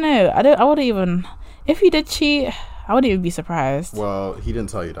 But I don't know. I wouldn't even. If he did cheat, I wouldn't even be surprised. Well, he didn't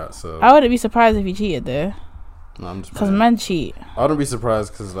tell you that, so I wouldn't be surprised if he cheated though. No, I'm just because men cheat. I wouldn't be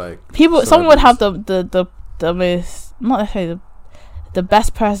surprised because like someone would have the most, not necessarily the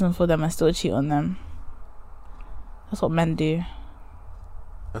best person for them and still cheat on them. That's what men do.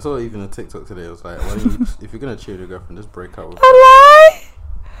 I saw even a TikTok today. It was like, why don't you, if you're gonna cheat with your girlfriend, just break up with her.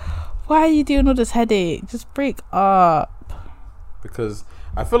 Why are you doing all this headache? Just break up. Because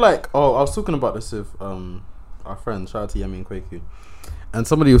I feel like I was talking about this with our friend, shout out to Yemi and Kwaku, and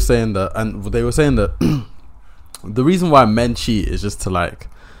somebody was saying that, and they were saying that the reason why men cheat is just to like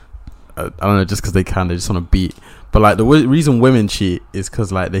I don't know, just because they just want to beat. But like the reason women cheat is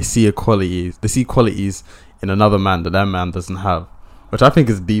because like they see qualities in another man that their man doesn't have, which I think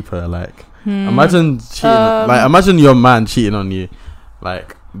is deeper. Like imagine cheating, like imagine your man cheating on you,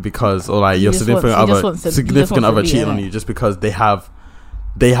 like because, or like your significant other cheating on you just because they found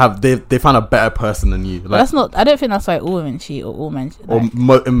a better person than you. Like, that's not. I don't think that's why all women cheat or all men. Like,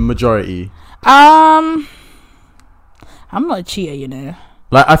 or in majority. I'm not a cheater, you know.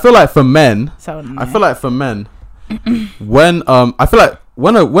 Like I feel like for men, when I feel like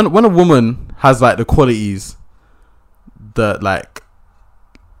when a woman has like the qualities that like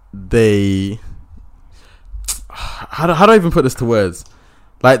they, how do I even put this to words?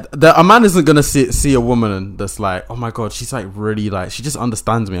 Like a man isn't gonna see a woman that's like, oh my god, she's like really like, she just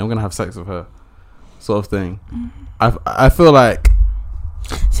understands me, I'm gonna have sex with her, sort of thing. I feel like.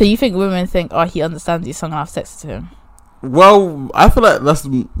 So you think women think, oh, he understands you, so I'm gonna have sex with him? Well, I feel like that's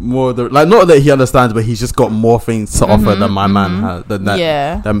more like, not that he understands, but he's just got more things to offer than my man has, than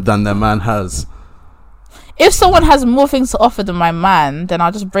their man has. If someone has more things to offer than my man, then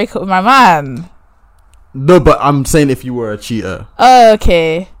I'll just break up with my man. No, but I'm saying if you were a cheater. Oh,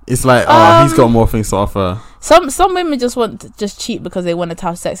 okay. It's like, he's got more things to offer. Some women just want to just cheat because they want to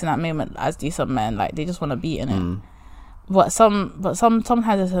have sex in that moment, as do some men. Like they just want to be in it. But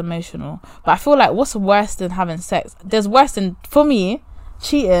sometimes it's emotional. But I feel like what's worse than having sex? There's worse than, for me,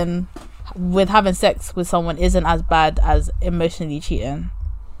 cheating with having sex with someone isn't as bad as emotionally cheating.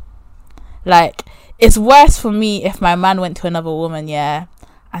 Like it's worse for me if my man went to another woman,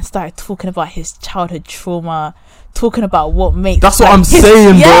 and started talking about his childhood trauma, talking about what makes. That's what I'm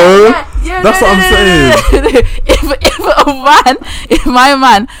saying, bro. That's what I'm saying. If my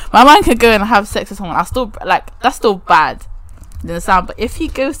man could go and have sex with someone, I still like, that's still bad. You understand? But if he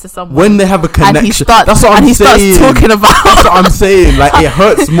goes to someone when they have a connection, and he starts talking about. That's what I'm saying. Like it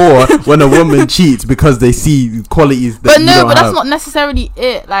hurts more when a woman cheats because they see qualities that you don't have. That's not necessarily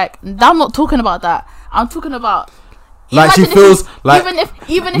it. Like I'm not talking about that. I'm talking about. Like she feels like even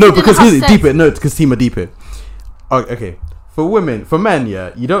if no, he because didn't have sex. deep it. No, because Tima deep it. Okay, for men,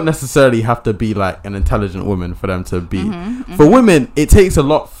 you don't necessarily have to be like an intelligent woman for them to be. For women, it takes a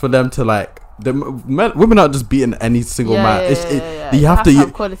lot for them to like. Women aren't just beating any single man. You have to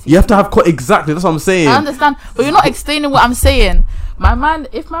have quality. Exactly. That's what I'm saying. I understand, but you're not explaining what I'm saying. My man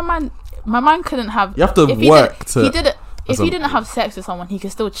couldn't have. You have to work to. If he didn't have sex with someone, he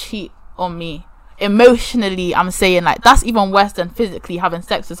could still cheat on me. Emotionally, I'm saying like that's even worse than physically having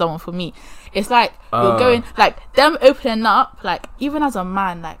sex with someone. For me, it's like you're going like them opening up, like even as a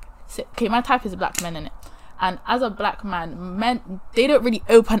man, like okay, my type is black men in it, And as a black man, men, they don't really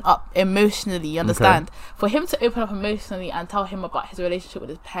open up emotionally, you understand? Okay. For him to open up emotionally and tell him about his relationship with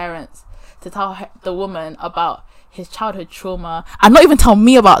his parents, to tell the woman about his childhood trauma, and not even tell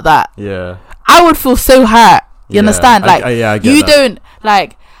me about that. Yeah. I would feel so hurt. You understand? Like, I get you that. don't,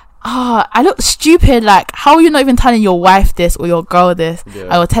 like, I look stupid. Like, how are you not even telling your wife this or your girl this?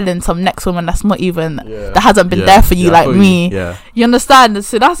 Yeah. Or telling some next woman that's not even, that hasn't been there for you, like me. Yeah. You understand?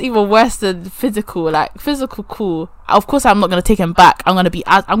 So that's even worse than physical. Like, physical, cool. Of course, I'm not gonna take him back. I'm gonna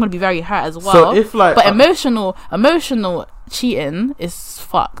be very hurt as well. So if like, but emotional cheating is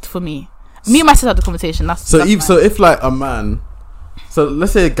fucked for me. Me and my sister had the conversation. So if like a man, so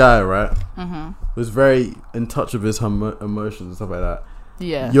let's say a guy, right, was very in touch with his emotions and stuff like that.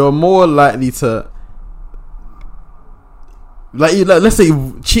 Yeah, you're more likely to let's say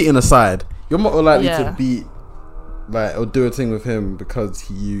cheating aside, you're more likely to be like or do a thing with him because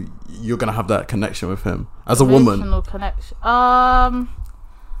you're gonna have that connection with him as a woman. Emotional connection.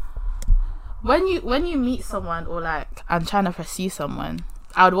 When you meet someone or like I'm trying to pursue someone,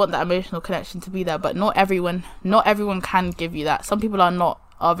 I would want that emotional connection to be there, but not everyone can give you that. Some people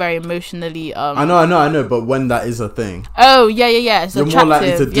are very emotionally I know, but when that is a thing, it's you're attractive. More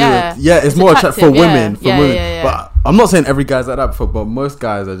likely to do it. It's more attractive for women. But I'm not saying every guy's like that before, but most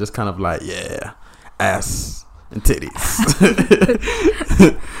guys are just kind of like ass and titties.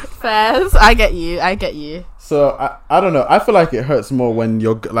 Fairs. I get you. So I don't know, I feel like it hurts more when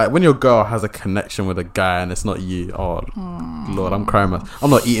your girl has a connection with a guy and it's not you. Oh Lord, I'm crying. I'm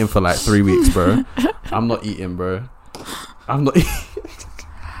not eating for like 3 weeks, bro. I'm not eating, bro. I'm not eating.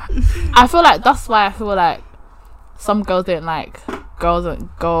 I feel like that's why I feel like some girls don't like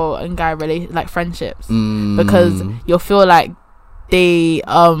girl and guy like friendships, because you'll feel like they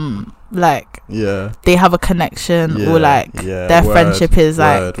they have a connection, or like their friendship is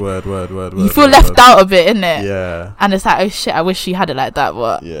like word. You feel left out of it, innit? Yeah. And it's like, oh shit, I wish she had it like that,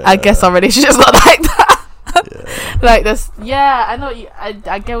 but I guess our relationship's not like that. Like this. I know you.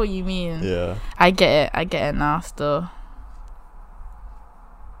 I get what you mean. Yeah. I get it now still.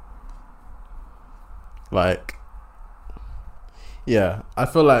 Like, I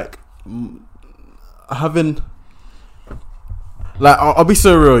feel like having, like, I'll be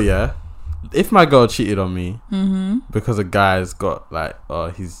so real, if my girl cheated on me because a guy's got like,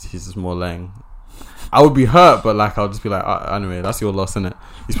 he's just more lame, I would be hurt, but like I'll just be like, anyway, that's your loss, innit?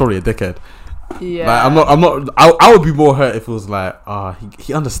 He's probably a dickhead. Yeah, like, I'm not. I would be more hurt if it was like,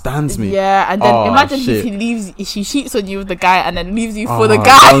 he understands me. Yeah, and then imagine if she cheats on you with the guy and then leaves you for the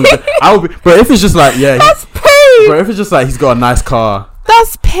guy. I would be, but if it's just like, that's pain. But if it's just like he's got a nice car,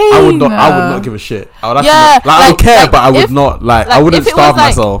 that's pain. I would not give a shit. I would actually I would care, but I would not like. I wouldn't starve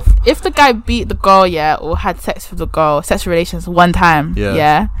myself. If the guy beat the girl, or had sex with the girl, sexual relations one time,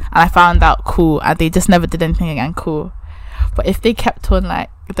 and I found out, cool, and they just never did anything again, cool. But if they kept on like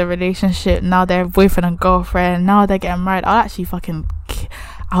the relationship, now they're boyfriend and girlfriend, now they're getting married, I would actually want to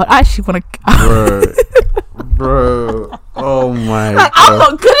bro, oh my god, I'm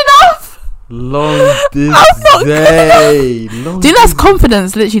not good enough. Long day. Do you know that's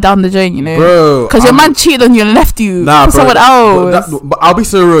confidence literally down the drain, you know, bro, because your man cheated on you and left you for someone else. But I'll be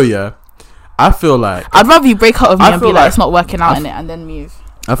so real, I feel like I'd rather you break up with me and be like it's not working out in it, and then move.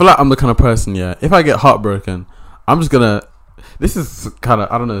 I feel like I'm the kind of person, if I get heartbroken, I'm just gonna, this is kind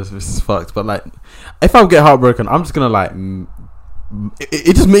of, I don't know if this is fucked, but like, if I get heartbroken, I'm just gonna like,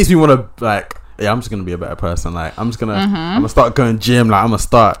 it just makes me want to like, I'm just gonna be a better person. Like, I'm just gonna, I'm gonna start going gym. Like, I'm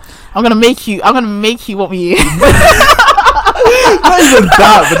gonna make you want me. Not even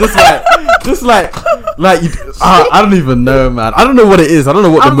that, but just like you. I don't even know, man. I don't know what it is. I don't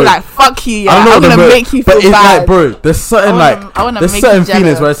know what. I'm like, fuck you. Yeah, I'm gonna make you feel bad. But it's like, bro, there's certain there's certain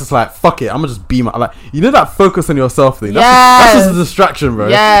feelings where it's just like, fuck it. I'm gonna just be my, like, you know, that focus on yourself thing. That's just a distraction, bro.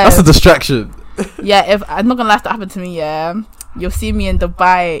 Yeah, that's a distraction. If I'm not gonna let that happen to me, you'll see me in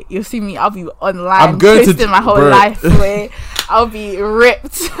Dubai. You'll see me. I'll be online. I'm going posting my whole life away. I'll be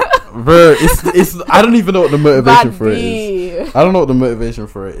ripped. Bro, it's. I don't even know what the motivation for it is. I don't know what the motivation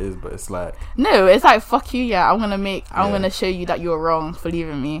for it is, but it's like, no, it's like, fuck you. Yeah, I'm gonna show you that you're wrong for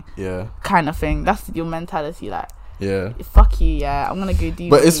leaving me. Yeah, kind of thing. That's your mentality. Like, yeah, fuck you. Yeah, I'm gonna go deep.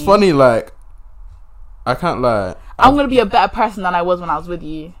 But it's funny, like, I can't lie. I'm gonna be a better person than I was when I was with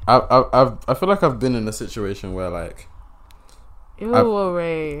you. I feel like I've been in a situation where like,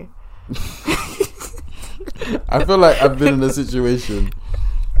 Ray. I feel like I've been in a situation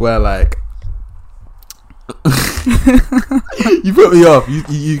where like you put me off.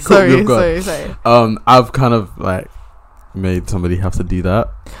 You caught me off guard. Sorry. I've kind of like made somebody have to do that,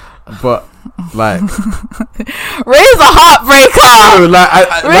 but Like, Ray's a heartbreaker. No, like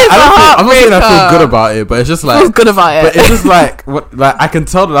I'm not saying I feel good about it, but it's just like feels good about it. But it's just like what, like I can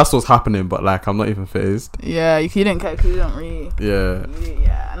tell that that's what's happening, but like I'm not even phased. Yeah, you didn't care because you don't really. Yeah.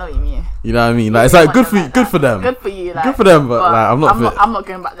 Yeah, I know what you mean. You know what I mean? Like it's like good for you, good for them. Good for you. Like, good for them, but like I'm not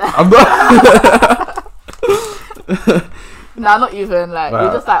going back there. I'm not. Nah, not even. Like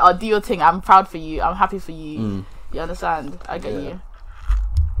you're just like, oh, do your thing. I'm proud for you. I'm happy for you. You understand? I get you.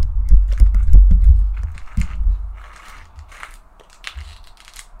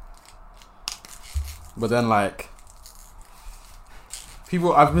 But then like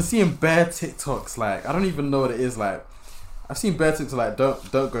people, I've been seeing bare TikToks. Like I don't even know what it is. Like I've seen bare TikToks like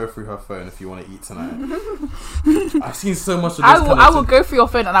don't go through her phone if you want to eat tonight. I've seen so much of this. I will go through your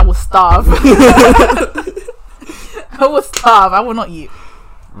phone and I will starve. I will starve. I will not eat.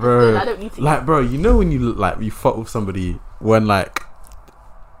 Bro, I don't need to like, eat. Bro, you know when you fuck with somebody when like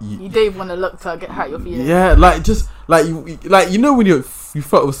you don't even want to look to get hurt your feelings. Yeah, like just like you know when you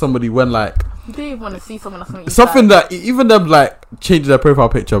fuck with somebody when like you don't even want to see someone else. Something that even them like changing their profile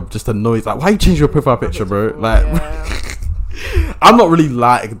picture just annoys. Like, why you change your profile picture, bro? Like, I'm not really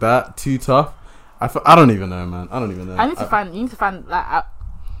like that too tough. I don't even know, man. I don't even know. You need to find like I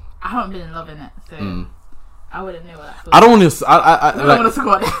haven't been in love in it, so. I wouldn't know what that feels. I don't want to. I don't want to talk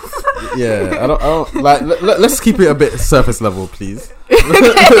about this. Yeah, I don't like. Let's keep it a bit surface level, please.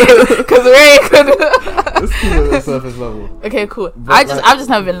 Because Ray could. Let's keep it a bit surface level. Okay, cool. I've just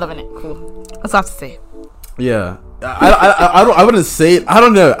never been loving it. Cool. That's all I have to say. Yeah, I wouldn't say it. I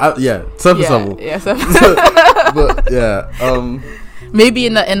don't know. Surface level. Yeah, surface. But yeah, maybe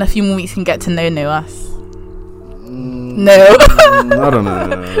in a few more weeks you can get to know us. No. I don't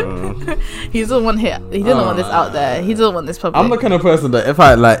know. He doesn't want here. He doesn't want this out there. He doesn't want this public. I'm the kind of person that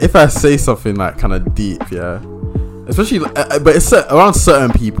if I say something like kind of deep, yeah, especially but it's around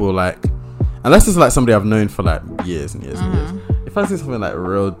certain people, like unless it's like somebody I've known for like years and years and years. If I say something like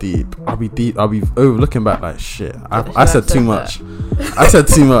real deep, I'll be looking back like shit. I said too much. I said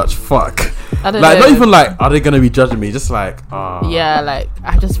too much. Fuck. Like not even like are they gonna be judging me? Just like yeah, like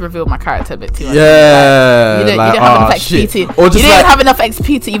I just revealed my character a bit too much. Yeah, you don't have enough XP to. Or just you didn't have enough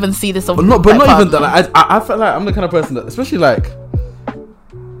XP to even see this. But not even that. Like, I felt like I'm the kind of person that, especially like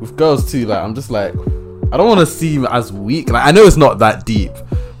with girls too. Like I'm just like I don't want to seem as weak. Like I know it's not that deep,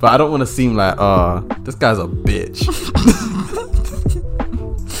 but I don't want to seem like this guy's a bitch.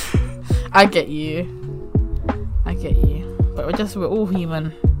 I get you, but we're all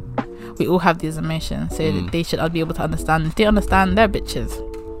human. We all have these emotions, so they should all be able to understand. If they understand, they're bitches.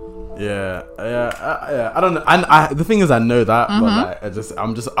 Yeah. I don't know. And the thing is, I know that, but like,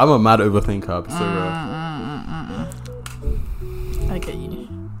 I'm a mad overthinker. So I get you.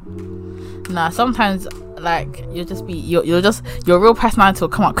 Nah, sometimes like your real personality will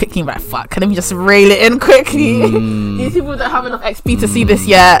come out quickly and be like, fuck, let me just rail it in quickly. These people don't have enough XP to see this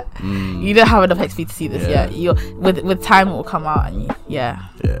yet. You don't have enough XP to see this yet. You with time it will come out and yeah.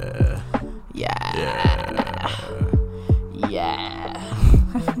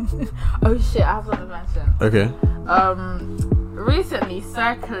 Oh shit, I have something to mention. Okay. Recently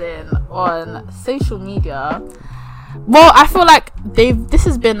circling on social media. Well, I feel like this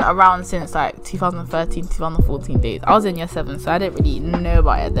has been around since like 2013, 2014 days. I was in year 7, so I didn't really know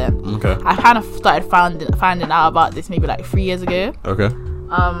about it then. Okay. I kind of started finding out about this maybe like 3 years ago. Okay.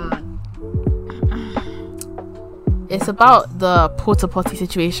 It's about the porta potty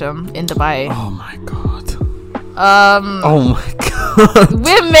situation in Dubai. Oh my god. Oh my god.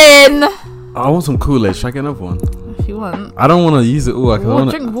 Women. I want some Kool-Aid. Should I get another one? If you want. I don't want to use it all.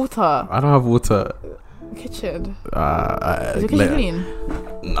 Drink water. I don't have water. Kitchen. Is your kitchen clean?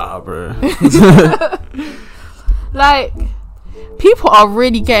 Nah, bro. Like, people are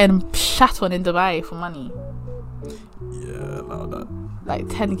really getting shat on in Dubai for money. Yeah, allow that. Like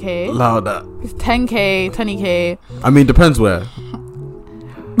 10k. Allow that. It's 10k, 20k. I mean, depends where.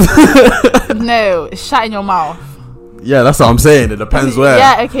 No, it's shat in your mouth. Yeah, that's what I'm saying. It depends where.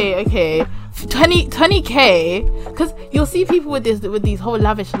 Yeah, okay. 20k, because you'll see people with these whole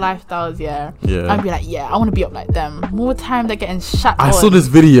lavish lifestyles, and be like, I want to be up like them. More time they're getting shat on. I saw this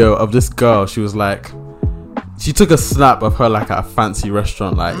video of this girl. She was like, she took a snap of her like at a fancy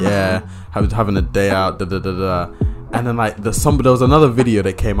restaurant, like having a day out, and then like there was another video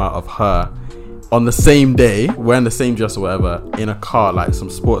that came out of her on the same day wearing the same dress or whatever in a car, like some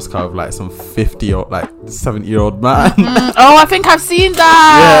sports car with like some 50 or like 70-year-old man. Oh, I think I've seen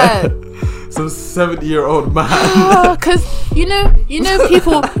that. Yeah. Some 70-year-old man. Because you know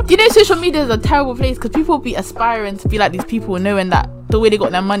people, social media is a terrible place because people be aspiring to be like these people, knowing that the way they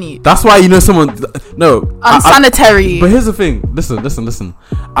got their money. That's why someone unsanitary. But here's the thing. Listen.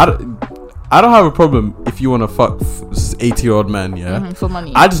 I don't have a problem if you want to fuck 80-year-old men, for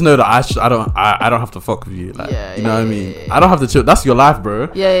money. I just know that I don't have to fuck with you, like, you know what I mean? I don't have to chill. That's your life, bro.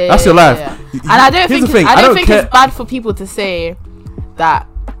 That's your life. And I don't think it's bad for people to say that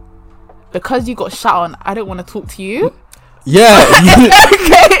because you got shot on, I don't want to talk to you. Yeah,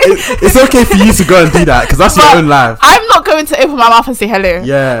 it's okay for you to go and do that because that's your own life. I'm not going to open my mouth and say hello.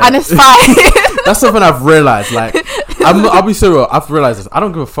 Yeah, and it's fine. That's something I've realized. Like, I'll be so real. I've realized this. I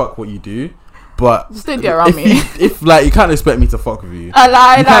don't give a fuck what you do, but just don't get around me. If like you can't expect me to fuck with you, you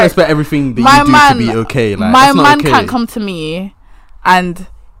can't expect everything that you do to be okay. Like, my man can't come to me and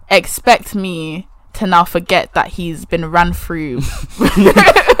expect me to now forget that he's been ran through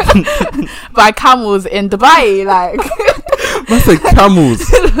by camels in Dubai. Like, that's like camels.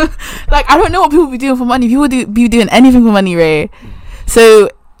 Like, I don't know what people be doing for money. People be doing anything for money, Ray. So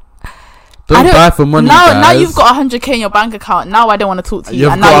don't buy for money. Now you've got 100k in your bank account. Now I don't want to talk to you.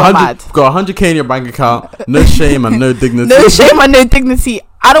 And now you're mad. You've got 100k in your bank account. No shame and no dignity. No shame and no dignity.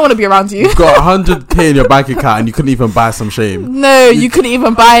 I don't want to be around you. You've got 100k in your bank account and you couldn't even buy some shame. No, you couldn't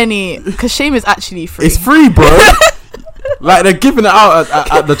even buy any because shame is actually free. It's free, bro. Like, they're giving it out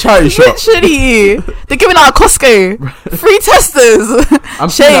at the charity shop. Literally, they're giving out at Costco. Free testers. I'm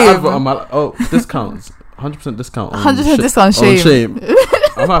shame. Discounts. 100% discount. 100% discount. Shame.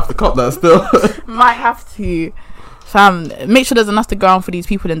 I might have to cop that still. Might have to. Fam, make sure there's enough to go on for these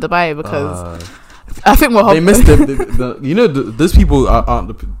people in Dubai because I think they missed it. You know, those people aren't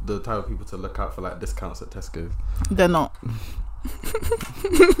the type of people to look out for like discounts at Tesco. They're not.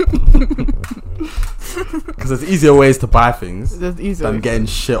 Because there's easier ways to buy things than getting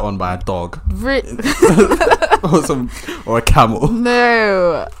shit on by a dog or a camel.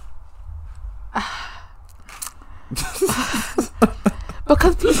 No.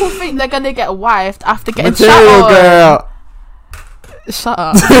 Because people think they're gonna get wifed after getting shot on. Girl. Shut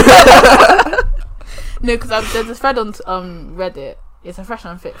up. No, because there's this thread on Reddit. It's a fresh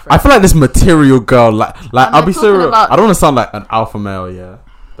and fit thread. I feel like this material girl, like I'll be so real. I don't want to sound like an alpha male,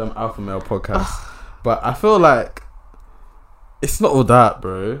 them alpha male podcasts, but I feel like it's not all that,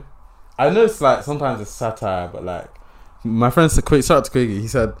 bro. I know it's like sometimes it's satire, but like my friend shout out to Quiggy, he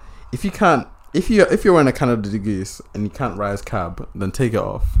said if you're wearing a Canada Goose and you can't rise cab, then take it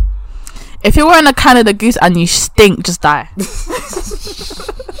off. If you're wearing a Canada Goose and you stink, just die.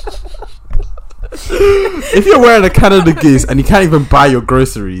 If you're wearing a Canada Goose and you can't even buy your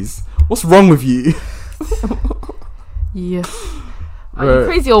groceries, what's wrong with you? Yeah. Are you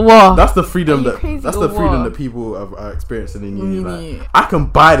crazy or what? That's the freedom that people are experiencing in uni. Like, I can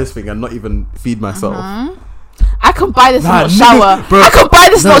buy this thing and not even feed myself. I can buy this and not shower. Bro, I can buy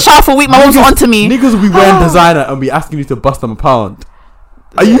this and not shower for a week. My mom's onto me. Niggas will be wearing designer and be asking you to bust them a pound.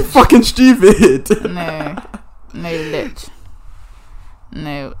 Are you fucking stupid? No,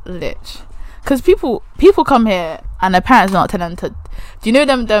 lich. Because people come here and their parents are not telling them to. Do you know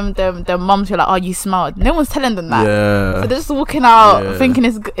them mums who are like, oh, you smelled? No one's telling them that. Yeah. So they're just walking out thinking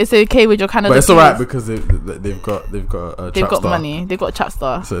it's okay with your kind of. But it's alright because they've got a they've got star. Money. They've got a trap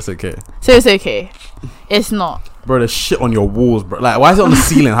star. So it's okay. It's not. Bro, there's shit on your walls, bro. Like, why is it on the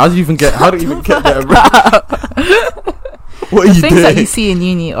ceiling? How do you even get there, bro? What are you doing? The things that you see in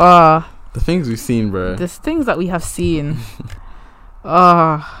uni are the things we've seen, bro. The things that we have seen.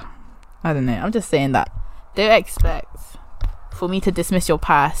 I don't know. I'm just saying that. Don't expect for me to dismiss your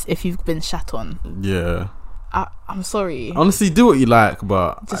past if you've been shat on. Yeah. I'm sorry. Honestly, do what you like,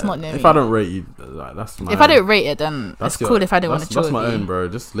 but just not know if I don't rate you, like, that's my. If I don't rate it, then it's cool. If I don't want to chill with you. That's my own, bro.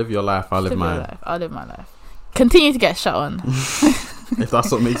 Just live your life. I'll live mine. I'll live my life. Continue to get shut on. If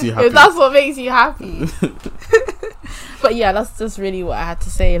that's what makes you happy. If that's what makes you happy. But yeah, that's just really what I had to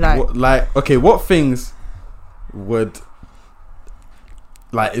say. What things would.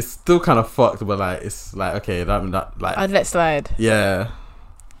 Like, it's still kind of fucked, but like, it's like, okay, that like I'd let slide. Yeah.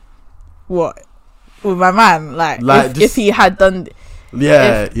 What? With my man, if he had done.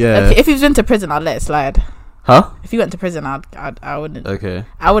 Yeah, If he was been to prison, I'd let it slide. Huh? If you went to prison, I wouldn't. Okay.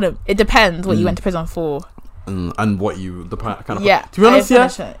 I wouldn't. It depends what you went to prison for. And what the kind of. Yeah. To be honest,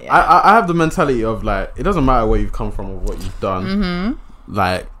 I have the mentality of like, it doesn't matter where you've come from or what you've done. Mm-hmm.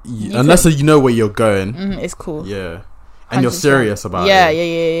 Like, unless you know where you're going. Mm-hmm, it's cool. Yeah. And you're serious about it. Yeah.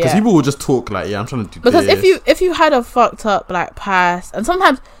 Because people will just talk like, I'm trying to do because this. if you had a fucked up like past, and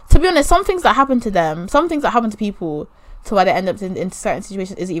sometimes, to be honest, some things that happen to them, some things that happen to people, to why they end up in certain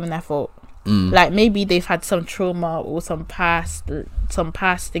situations isn't even their fault. Like, maybe they've had some trauma or some past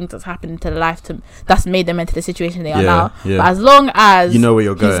things that's happened to their life that's made them into the situation they are now. Yeah. But as long as you know where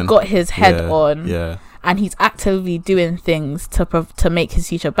you're going, he's got his head on. Yeah. And he's actively doing things to make his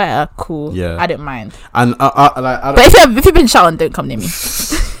future better. Cool. Yeah, I don't mind. And but if you've been shot on, don't come near me.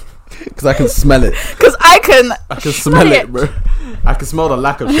 Because I can smell it. Because I can smell it, bro. I can smell the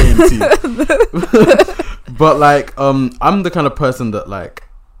lack of shame too. But like, I'm the kind of person that like,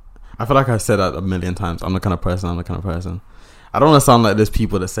 I feel like I've said that a million times. I'm the kind of person. I don't want to sound like those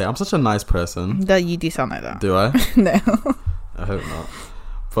people that say I'm such a nice person. That you do sound like that. Do I? No. I hope not.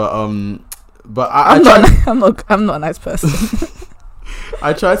 But I'm not a nice person.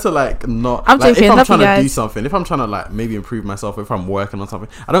 I try to like not. I'm like, joking, if I'm trying guys. to do something, if I'm trying to like maybe improve myself, if I'm working on something,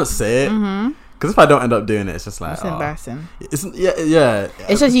 I don't say it. Because if I don't end up doing it, it's just like it's embarrassing. It's yeah.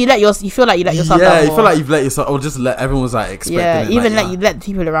 It's just you feel like you let yourself down. Yeah, you feel like you've let yourself, or just let everyone's like expecting. Yeah, it, even like, you let the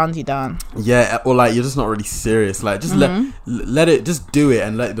people around you down. Yeah, or like you're just not really serious. Like just let it, just do it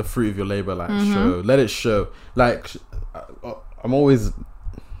and let the fruit of your labor like show. Let it show. Like I'm always.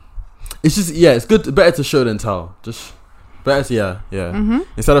 It's just it's good. Better to show than tell. Just. Better,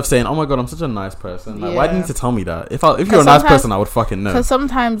 Instead of saying, "Oh my god, I'm such a nice person," like, why do you need to tell me that? If you're a nice person, I would fucking know. Because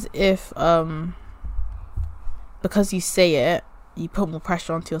sometimes, if because you say it, you put more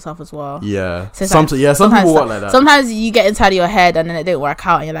pressure onto yourself as well. Yeah. So some people work like that. Sometimes you get inside of your head and then it don't work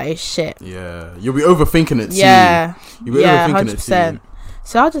out, and you're like, "It's shit." Yeah, you'll be overthinking it too. Yeah, you'll be overthinking 100%. It too.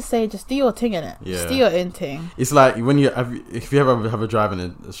 So I'll just say, just do your thing in it. Yeah. Just do your own thing. It's like if you ever have a driving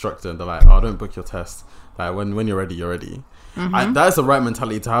instructor and they're like, "Oh, don't book your test." Like when you're ready, you're ready. That's the right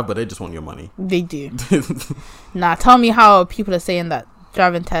mentality to have, but they just want your money. They do. Nah, tell me how people are saying that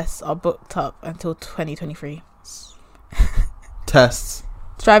driving tests are booked up until 2023. Tests.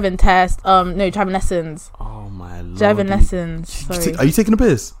 Driving tests. No, driving lessons. Oh my lord. Driving lessons. Sorry. Are you taking a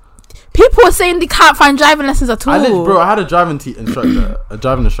piss? People are saying they can't find driving lessons at all. I had a driving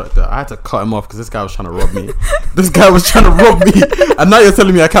instructor. I had to cut him off because this guy was trying to rob me. And now you're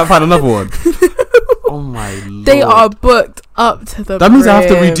telling me I can't find another one. Oh my lord. They are booked up to the That means I have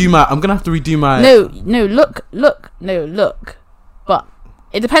to redo my... I'm going to have to redo my... No, look. But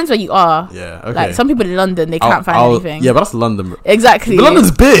it depends where you are. Yeah, okay. Like, some people in London, they can't find anything. Yeah, but that's London. Exactly. But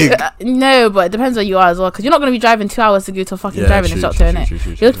London's big. No, but it depends where you are as well. Because you're not going to be driving 2 hours to go to a fucking driving instructor, innit?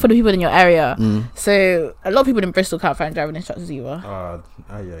 You're looking for the people in your area. So, a lot of people in Bristol can't find driving instructors either.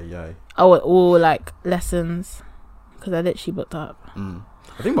 Or like, lessons. Because they're literally booked up.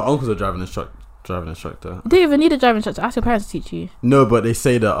 I think my uncle's a driving instructor. You don't even need a driving instructor. Ask your parents to teach you. No, but they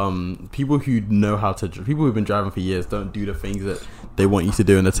say that people who've been driving for years don't do the things that they want you to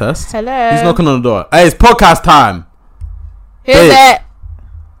do in the test. Hello. Who's knocking on the door? Hey, it's podcast time. Who's it?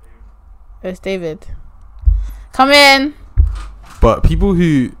 It's David. Come in. But people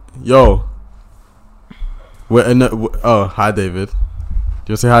who hi David. Do you want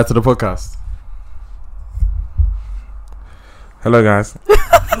to say hi to the podcast? Hello guys.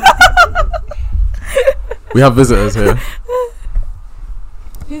 We have visitors here.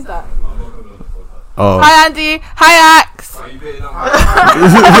 Who's that? Oh. Hi Andy. Hi Axe. Why are you beating up?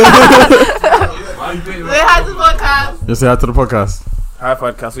 Say hi to the podcast. Just say hi to the podcast. Hi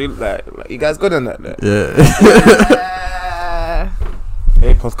podcast. You guys good on that? Yeah.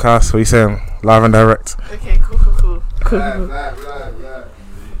 Hey podcast. What are you saying? Live and direct. Okay. Cool.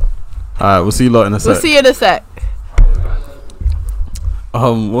 Alright, we'll see you lot in a sec. We'll see you in a sec.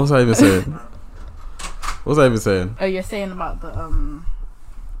 What was I even saying? Oh, you're saying about the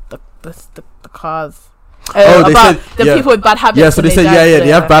cars. They said people with bad habits. Yeah, so they said they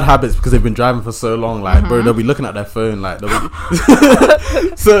have bad habits because they've been driving for so long. Like, bro, they'll be looking at their phone. Like,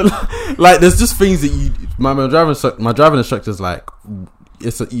 so like, there's just things that my driving instructor's like.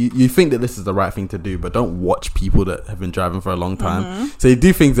 You think that this is the right thing to do, but don't watch people that have been driving for a long time. So you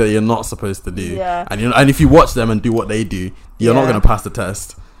do things that you're not supposed to do, and if you watch them and do what they do, you're not going to pass the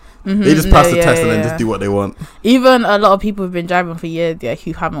test. They just pass the test and then just do what they want. Even a lot of people who've been driving for years,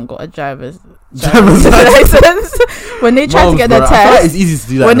 who haven't got a driver's license. When they try to get their test, like it's easy to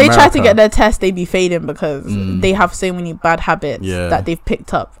do that. When they try to get their test, they be failing because they have so many bad habits that they've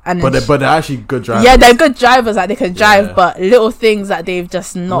picked up. And but they're actually good drivers. Yeah, they're good drivers. Like, they can drive, but little things that they've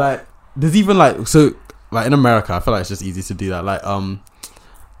just not. Like, there's even like in America, I feel like it's just easy to do that. Like I'm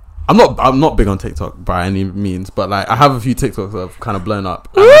not big on TikTok by any means, but like I have a few TikToks that have kind of blown up.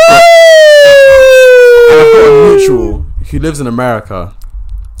 And I've got a mutual who lives in America.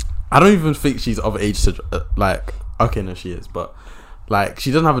 I don't even think she's of age to okay, no, she is, but like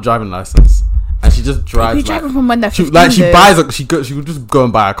she doesn't have a driving license, and she just drives. Driving from when they're 15, she would just go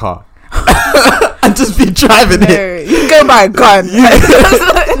and buy a car and just be driving it. You can go and buy a gun.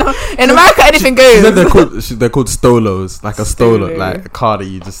 In America, anything goes. They're called stolos, like a stolo, like a car that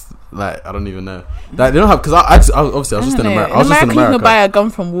you just Like, I don't even know. Like, they don't have, because I was just in America. In America, you can buy a gun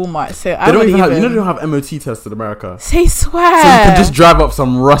from Walmart. So I don't even have. You know, they don't have MOT tests in America. Say swear. So you can just drive up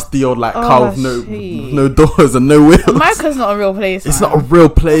some rusty old like car with no doors and no wheels. America's not a real place. It's not a real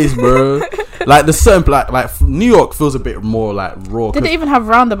place, bro. Like the certain like New York feels a bit more like raw. Did they even have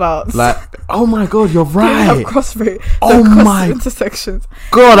roundabouts? Like, oh my god, you're right. They have crossroads. Intersections.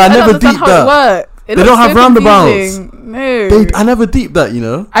 God, I never deeped that. They don't have roundabouts. No, I never deeped that. You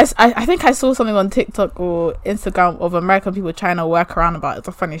know. I think I saw something on TikTok or Instagram of American people trying to work around about. It's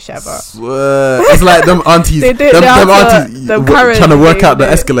a funny shit, but it's like them aunties. them aunties trying to work out the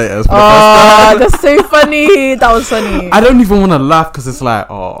escalators. Oh, that's so funny. That was funny. I don't even want to laugh because it's like,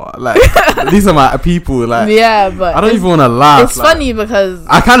 these are my people. Like, yeah, but I don't even want to laugh. It's funny because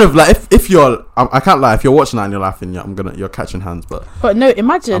I kind of like if you're. I can't lie. If you're watching that and you're laughing, you're catching hands. But no,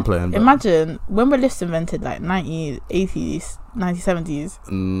 imagine when were lifts invented, like 1980s, 1970s,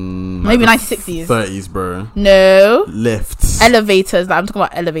 maybe 1960s, 30s, bro. No lifts, elevators. Like, I'm talking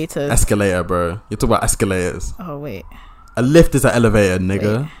about elevators. Escalator, bro. You're talking about escalators. Oh wait, a lift is an elevator,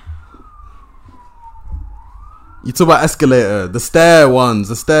 nigga. Wait. You talk about escalator, the stairs.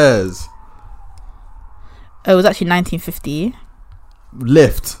 Oh, it was actually 1950.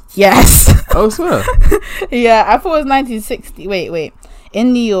 Lift. Yes. I swear. Yeah, I thought it was 1960. Wait.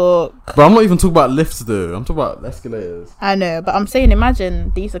 In New York. But I'm not even talking about lifts though. I'm talking about escalators. I know, but I'm saying,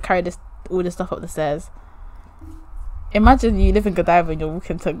 imagine they used to carry all this stuff up the stairs. Imagine you live in Godiva and you're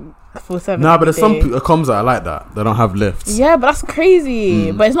walking to 4-7. Nah, but there's some comms that are like that. They don't have lifts. Yeah, but that's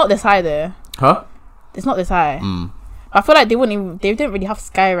crazy. But it's not this high though. Huh? It's not this high. I feel like they didn't really have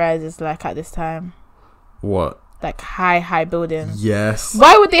sky rises like at this time. What? Like high buildings. Yes.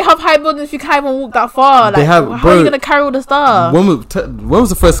 Why would they have high buildings if you can't even walk that far? Like, how are you gonna carry all the stuff? When was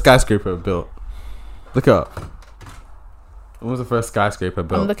the first skyscraper built? Look up. When was the first skyscraper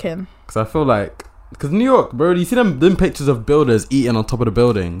built? I'm looking. Because I feel like, because New York, bro, you see them pictures of builders eating on top of the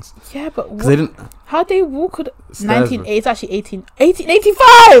buildings. Yeah, but they didn't. How they walk? It's actually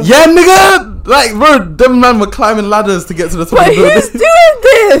 1885. Yeah, nigga. Like, bro, them man were climbing ladders to get to the top of the building. Who's doing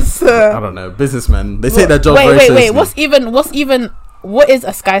this? I don't know. Businessmen. They take their job very seriously. Wait. What is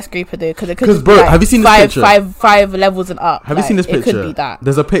a skyscraper though? Because bro, have you seen this picture? Five levels and up. Have you seen this picture? It could be that.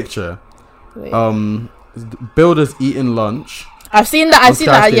 There's a picture. Wait. Builders eating lunch. I've seen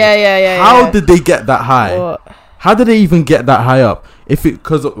that. Yeah. How did they get that high? What? How did they even get that high up?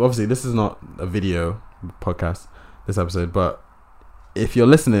 Because obviously this is not a video podcast, this episode, but if you're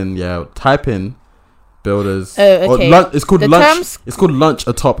listening, type in builders. Oh, okay. It's called lunch. It's called lunch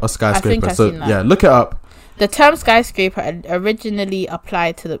atop a skyscraper. Look it up. The term skyscraper originally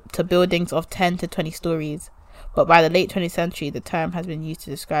applied to buildings of 10 to 20 stories. But by the late 20th century, the term has been used to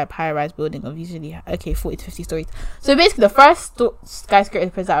describe high-rise building of usually 40 to 50 stories. So basically, the first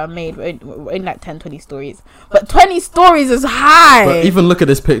skyscrapers that were made were only like 10, 20 stories. But 20 stories is high. But even look at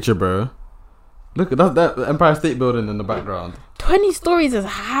this picture, bro. Look at that Empire State Building in the background. 20 stories is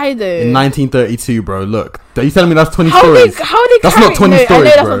high, though. In 1932, bro. Look, are you telling me that's 20 stories? How are they? That's not 20 stories, I know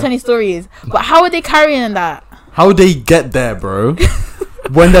that's bro. not 20 stories. But how are they carrying that? How would they get there, bro?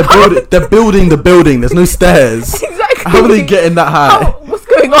 When they're building the building, there's no stairs. Exactly. How are they getting that high? What's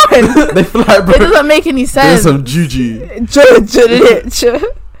going on? They fly, bro. It doesn't make any sense. There's some juju.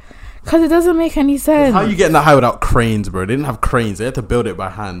 Because it doesn't make any sense. How are you getting that high without cranes, bro? They didn't have cranes. They had to build it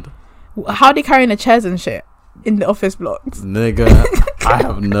by hand. How are they carrying the chairs and shit in the office blocks? Nigga, I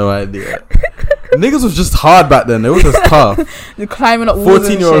have no idea. Niggas was just hard back then. They were just tough. They're climbing up walls.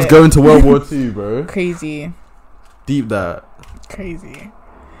 14-year-olds going to World War II, bro. Crazy. Deep that. Crazy.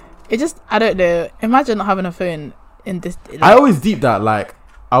 It just, I don't know. Imagine not having a phone in this. Like, I always deep that. Like,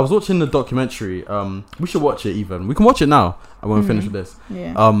 I was watching the documentary. We should watch it even. We can watch it now. I won't finish with this.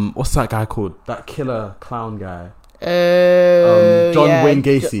 Yeah. What's that guy called? That killer clown guy. John Wayne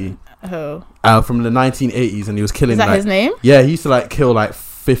Gacy. From the 1980s, and he was killing. Is that his name? Yeah, he used to like kill like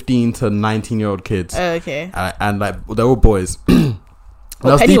 15 to 19-year-old kids. Oh, okay. And like they were boys.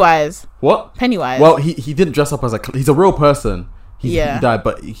 Pennywise. What? Pennywise. Well, he didn't dress up as he's a real person. He died,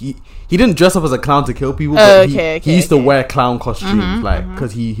 but he didn't dress up as a clown to kill people. But he used to wear clown costumes,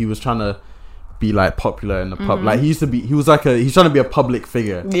 because he was trying to be like popular in the pub. Like he's trying to be a public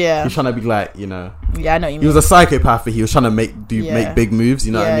figure. Yeah, he's trying to be like, you know. Yeah, I know what you mean. He was a psychopath, but he was trying to make big moves.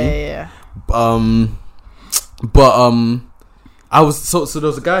 You know what I mean? Yeah. I was so there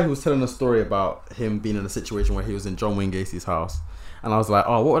was a guy who was telling a story about him being in a situation where he was in John Wayne Gacy's house. And I was like,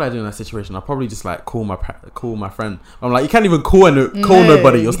 oh, what would I do in that situation? I'll probably just like call my friend. I'm like, you can't even call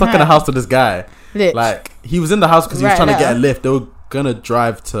nobody. You're stuck in the house with this guy. Lich. Like, he was in the house because he was trying to get a lift. They were gonna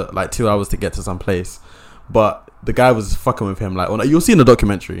drive to like 2 hours to get to some place, but the guy was fucking with him. Like, you'll see in the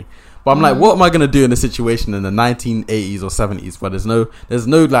documentary. But I'm like, what am I gonna do in a situation in the 1980s or 70s where there's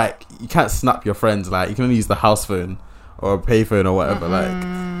no like, you can't snap your friends. Like, you can only use the house phone or a payphone or whatever.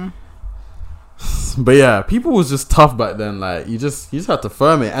 Like, but yeah, people was just tough back then. Like, you just had to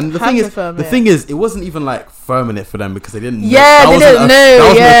firm it. And the thing is, it wasn't even like firming it for them because they didn't. Yeah, they didn't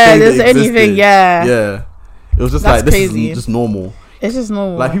know. Yeah, there's anything. Yeah. It was just That's like, crazy. this is just normal. It's just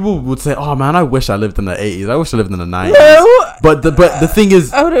normal. Like, people would say, "Oh man, I wish I lived in the 80s. I wish I lived in the 90s." No. But the thing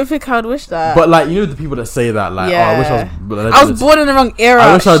is, I don't think I would wish that. But like, the people that say that, like, yeah. "Oh, I wish I was born in the wrong era.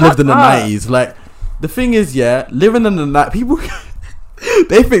 I wish I lived in the 90s." Like, the thing is, living in the 90s, people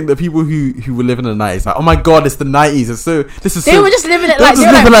they think that people who were living in the 90s, like, oh my god, it's the 90s. They were just living it like,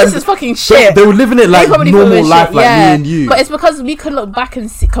 this is fucking shit. They were living it like normal life, like me and you. But it's because we could look back and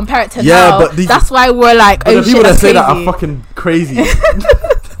compare it to now. But that's why we're like, the people that say that are fucking crazy.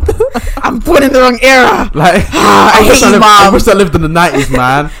 I'm born in the wrong era. Like, I wish I lived in the 90s,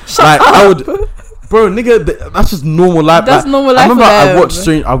 man. I would. Bro, nigga, that's just normal life. That's like, normal life.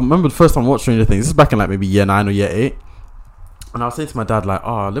 I remember the first time I watched Stranger Things. This is back in like maybe year 9 or year 8. And I was saying to my dad, like,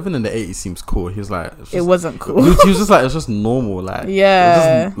 "Oh, living in the 80s seems cool." He was like, "It wasn't cool." He was just like, "It's just normal, like, it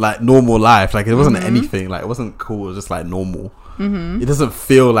was just like normal life. Like, it wasn't anything. Like, it wasn't cool. It was just like normal. It doesn't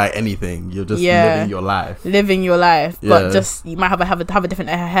feel like anything. You're just living your life, But just you might have a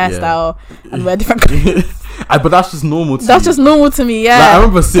different hairstyle and wear different clothes. But that's just normal. That's just normal to me. Yeah. Like, I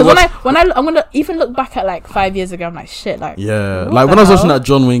remember I'm gonna even look back at like 5 years ago. I'm like, shit. Like, like when I was watching that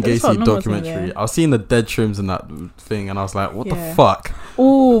John Wayne Gacy documentary, I was seeing the dead trims in that thing, and I was like, what the fuck?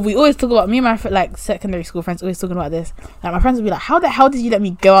 Oh, we always talk about, me and my like secondary school friends always talking about this. Like, my friends would be like, how the hell did you let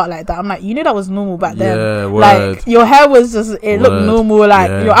me go out like that? I'm like, that was normal back then. Yeah, word. Like, your hair was just, it looked normal. Like,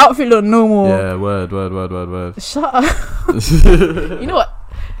 your outfit looked normal. Yeah, word. Shut up. You know what?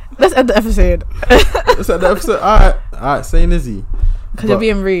 Let's end the episode. Alright, say Nizzy. Because you're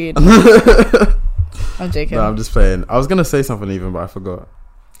being rude. I'm joking. No, I'm just playing. I was gonna say something even, but I forgot.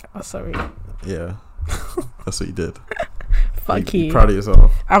 Oh, sorry. Yeah. That's what you did. Fuck you. Proud of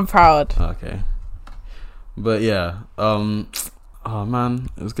yourself? I'm proud. Okay. But yeah, oh man,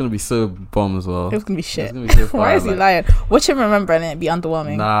 it was gonna be so bomb as well. It was gonna be shit. Gonna be so Why is he lying? Watch him remember and it'd be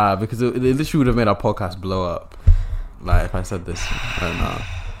underwhelming. Nah, because it literally would have made our podcast blow up. Like, if I said this, I don't know.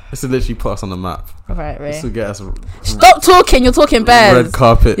 This would literally put us on the map. Alright, Ray. This would get us. Stop talking. You're talking bears. Red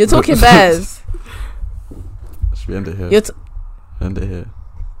carpet. You're talking bears. Should we end it here? End it here.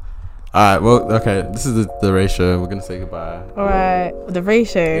 Alright, well, okay. This is the ratio. We're gonna say goodbye. Alright, the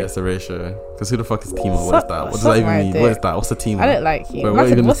ratio. Yeah, it's the ratio. Because who the fuck is Tima? What is that? What does that even mean? What is that? What's a Tima? I don't like you. Bro,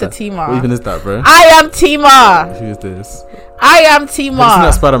 what's a Tima? What even is that, bro? I am Tima. Who is this? I am Tima. Isn't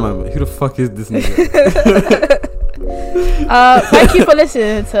that Spider-Man? Who the fuck is this nigga? Thank you for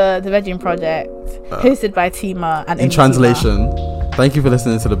listening to The Bedroom Project, hosted by Tima and in translation, thank you for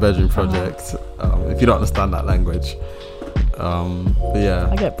listening to The Bedroom Project. If you don't understand that language. But yeah,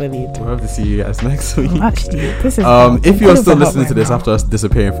 I get bullied. We'll have to see you guys next week. Actually, this is if you're still listening to this after us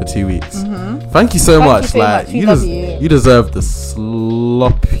disappearing for 2 weeks, thank you so much. Like, you deserve the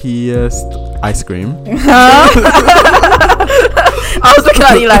sloppiest ice cream. I was looking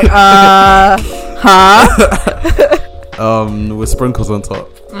at you like, with sprinkles on top.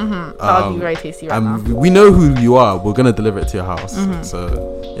 That would be very tasty right now. We know who you are. We're gonna deliver it to your house.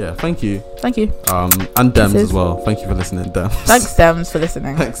 So yeah, thank you. And Dems as well. Thank you for listening, Dems. Thanks, Dems, for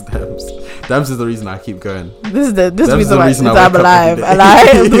listening. Thanks, Dems. Dems is the reason I keep going. This is the reason I'm alive.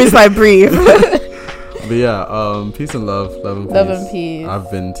 The reason I breathe. But yeah, peace and love and peace. I've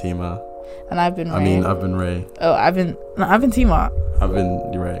been Tima. And I've been Ray. I've been Ray. Oh, I've been Tima. I've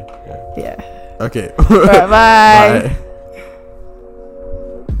been Ray. Yeah. Okay. Alright, bye.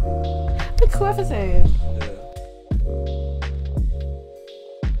 Cool episode.